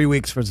going to be 3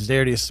 weeks for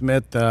Zadarius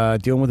Smith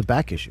dealing with a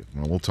back issue.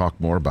 Well, we'll talk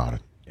more about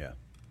it. Yeah.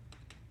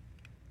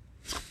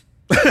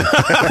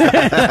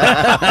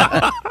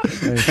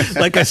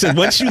 Like I said,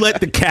 once you let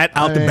the cat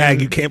out the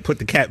bag, you can't put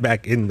the cat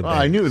back in the bag.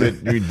 I knew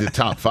that the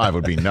top 5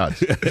 would be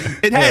nuts.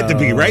 It had to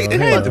be, right? It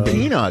had to be.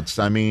 Peanuts.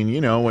 I mean, you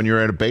know, when you're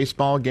at a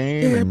baseball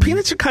game. Yeah,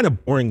 peanuts are kind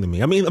of boring to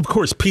me. I mean, of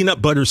course, peanut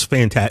butter's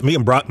fantastic. Me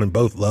and Brockman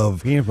both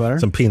love Peanut butter?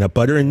 some peanut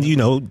butter. And, you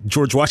know,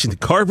 George Washington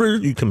Carver,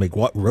 you can make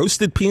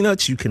roasted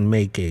peanuts. You can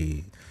make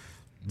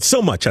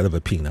so much out of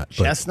a peanut.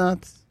 But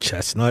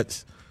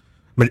Chestnuts?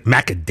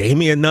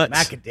 Macadamia nuts.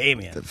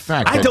 Macadamia. The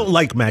fact I that- don't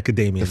like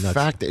macadamia nuts. The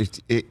fact that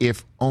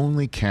if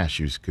only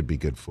cashews could be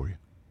good for you.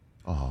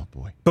 Oh,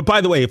 boy. But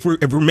by the way, if we're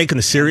making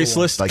a serious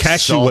list, Like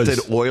cashew salted,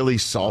 was oily,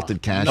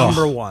 salted cashews.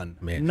 Number 1.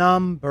 man.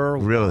 Number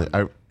 1. Really?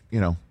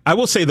 I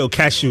will say though,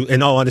 cashew.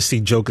 In all honesty,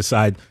 joke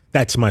aside,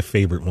 that's my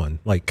favorite one.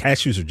 Like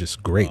cashews are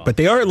just great, but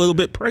they are a little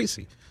bit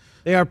pricey.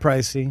 They are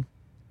pricey.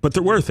 But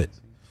they're worth it.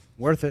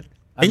 Worth it.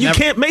 And you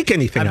can't make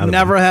anything out I've of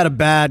never them. had a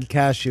bad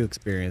cashew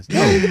experience.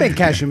 No, you can make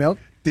cashew milk.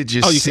 Did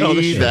you that's see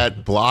true.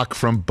 that block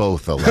from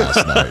Botha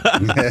last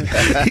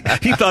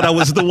night? He thought I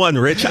was the one,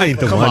 Rich. I ain't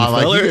the Come one, on,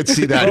 like fella. you could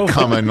see that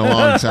coming a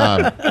long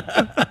time.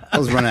 I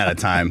was running out of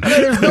time.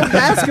 There's no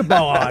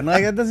basketball on.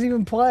 Like, it doesn't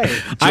even play.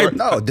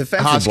 No,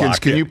 defensive Hoskins,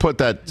 block. can you put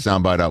that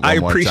soundbite up I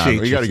one more time?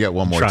 appreciate We you got to get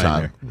one more trying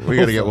time. there. We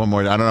got to get one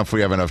more. I don't know if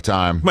we have enough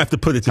time. I'm gonna have to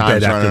put it to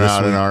Time's bed after running this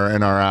out one.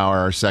 in our hour,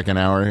 our second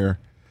hour here.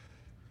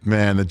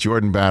 Man, the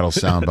Jordan Battle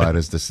soundbite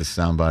is just the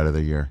soundbite of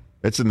the year.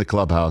 It's in the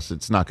clubhouse.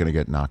 It's not going to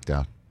get knocked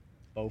out.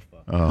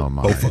 Oh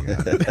my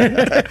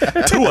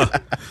God.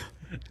 Tua.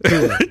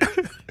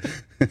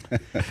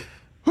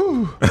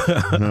 No,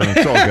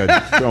 it's all good.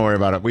 Don't worry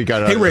about it. We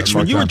got. Hey, Rich,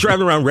 more when you were time.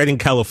 driving around Redding,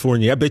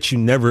 California, I bet you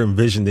never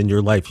envisioned in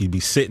your life you'd be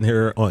sitting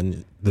here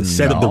on the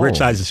set of the No.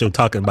 Rich Eisen Show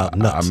talking about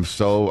nuts. I'm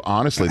so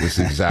honestly, this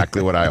is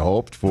exactly what I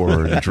hoped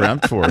for,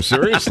 dreamt for.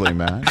 Seriously,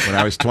 man. When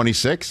I was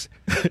 26,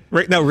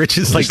 Right now, Rich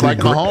is just like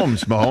regret-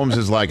 Mahomes. Mahomes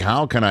is like,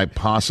 how can I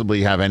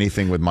possibly have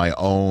anything with my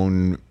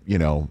own,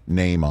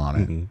 name on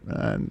it?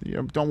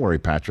 And don't worry,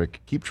 Patrick.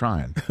 Keep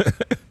trying.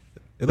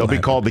 They'll be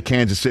called the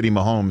Kansas City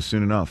Mahomes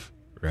soon enough.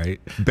 Right.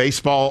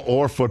 Baseball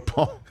or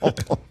football.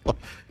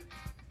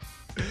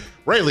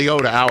 Ray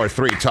Liotta, Hour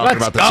 3, talking Let's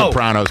about the go.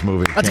 Sopranos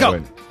movie. Let's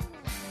Can't go. wait.